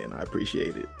show, man. I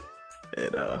appreciate it.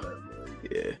 And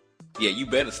yeah. Yeah, you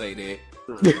better say that.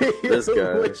 This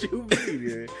guy. What you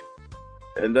mean?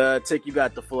 Man? And Tick, you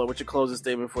got the floor. What's your closing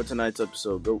statement for tonight's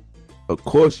episode? Go. Of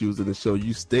course you was in the show.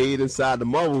 You stayed inside the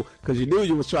mobile because you knew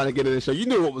you was trying to get in the show. You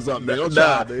knew what was up, man. Don't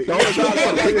try. dude. Don't try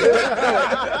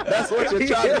to That's what you're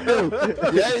trying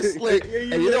to do. You ain't slick.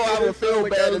 And you know I would feel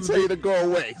bad to tell you to go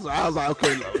away. So I was like,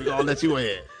 okay, look, we're gonna let you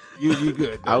in. You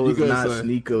good. I was you good, not son.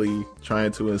 sneakily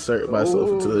trying to insert myself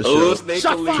into the Oh, show.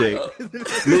 snakily.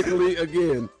 Sneakily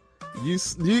again. You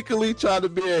sneakily tried to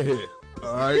be in here.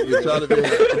 All right, you trying to be in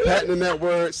here. I'm patenting that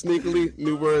word, sneakily.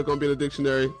 New word gonna be in the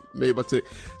dictionary, made by Tick.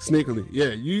 Sneakily, yeah.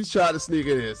 You tried to sneak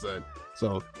in here, son.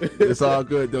 So it's all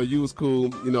good though. You was cool.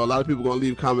 You know, a lot of people gonna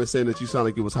leave comments saying that you sound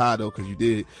like it was high though, because you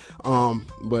did.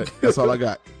 But that's all I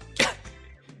got.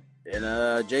 And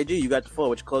JG, you got the floor.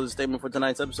 What's your closing statement for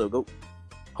tonight's episode? Go.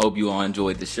 Hope you all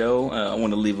enjoyed the show. I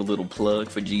want to leave a little plug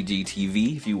for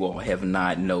GGTV if you all have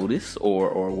not noticed or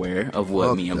aware of what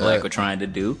Fuck me and that. Black are trying to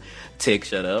do. Tick,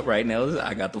 shut up. Right now,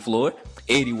 I got the floor.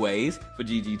 Anyways, for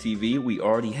GGTV, we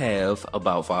already have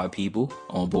about 5 people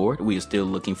on board. We are still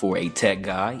looking for a tech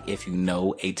guy. If you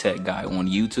know a tech guy on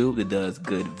YouTube that does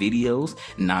good videos,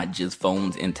 not just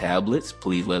phones and tablets,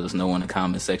 please let us know in the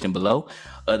comment section below.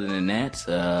 Other than that,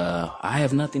 I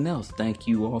have nothing else. Thank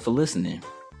you all for listening.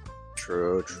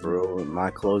 True. My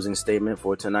closing statement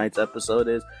for tonight's episode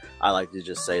is I like to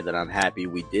just say that I'm happy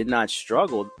we did not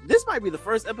struggle. This might be the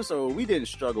first episode where we didn't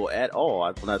struggle at all.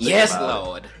 When I think Yes, about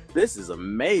Lord. it. This is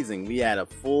amazing. We had a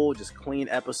full, just clean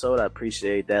episode. I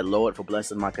appreciate that, Lord, for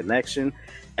blessing my connection.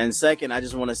 And second, I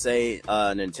just want to say,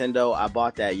 Nintendo, I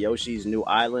bought that Yoshi's New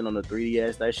Island on the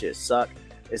 3DS. That shit sucked.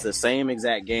 It's the same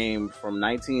exact game from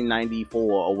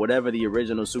 1994 or whatever the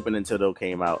original Super Nintendo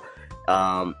came out.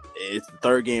 It's the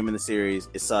third game in the series.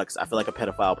 It sucks. I feel like a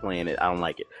pedophile playing it. I don't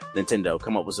like it. Nintendo,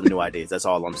 come up with some new ideas. That's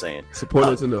all I'm saying. Support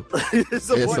Nintendo.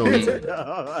 Support Sony.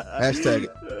 Nintendo. Hashtag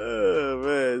it.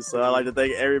 Man. So I'd like to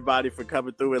thank everybody for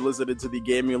coming through and listening to the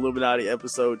Gaming Illuminati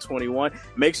episode 21.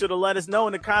 Make sure to let us know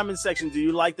in the comment section. Do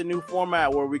you like the new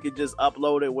format where we could just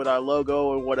upload it with our logo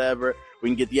or whatever? We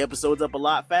can get the episodes up a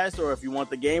lot faster, or if you want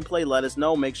the gameplay, let us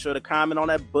know. Make sure to comment on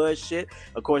that bullshit.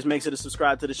 Of course, make sure to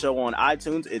subscribe to the show on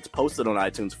iTunes. It's posted on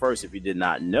iTunes first if you did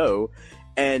not know.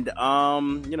 And,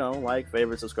 like,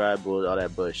 favorite, subscribe, all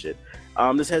that bullshit.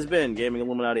 This has been Gaming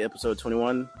Illuminati episode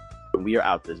 21. We are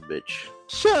out this bitch.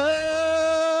 Shut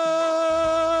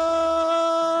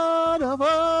the fuck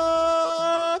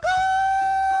up.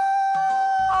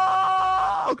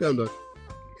 Okay, I'm done.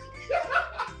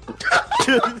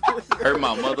 Hurt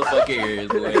my motherfucking ears,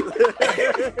 boy.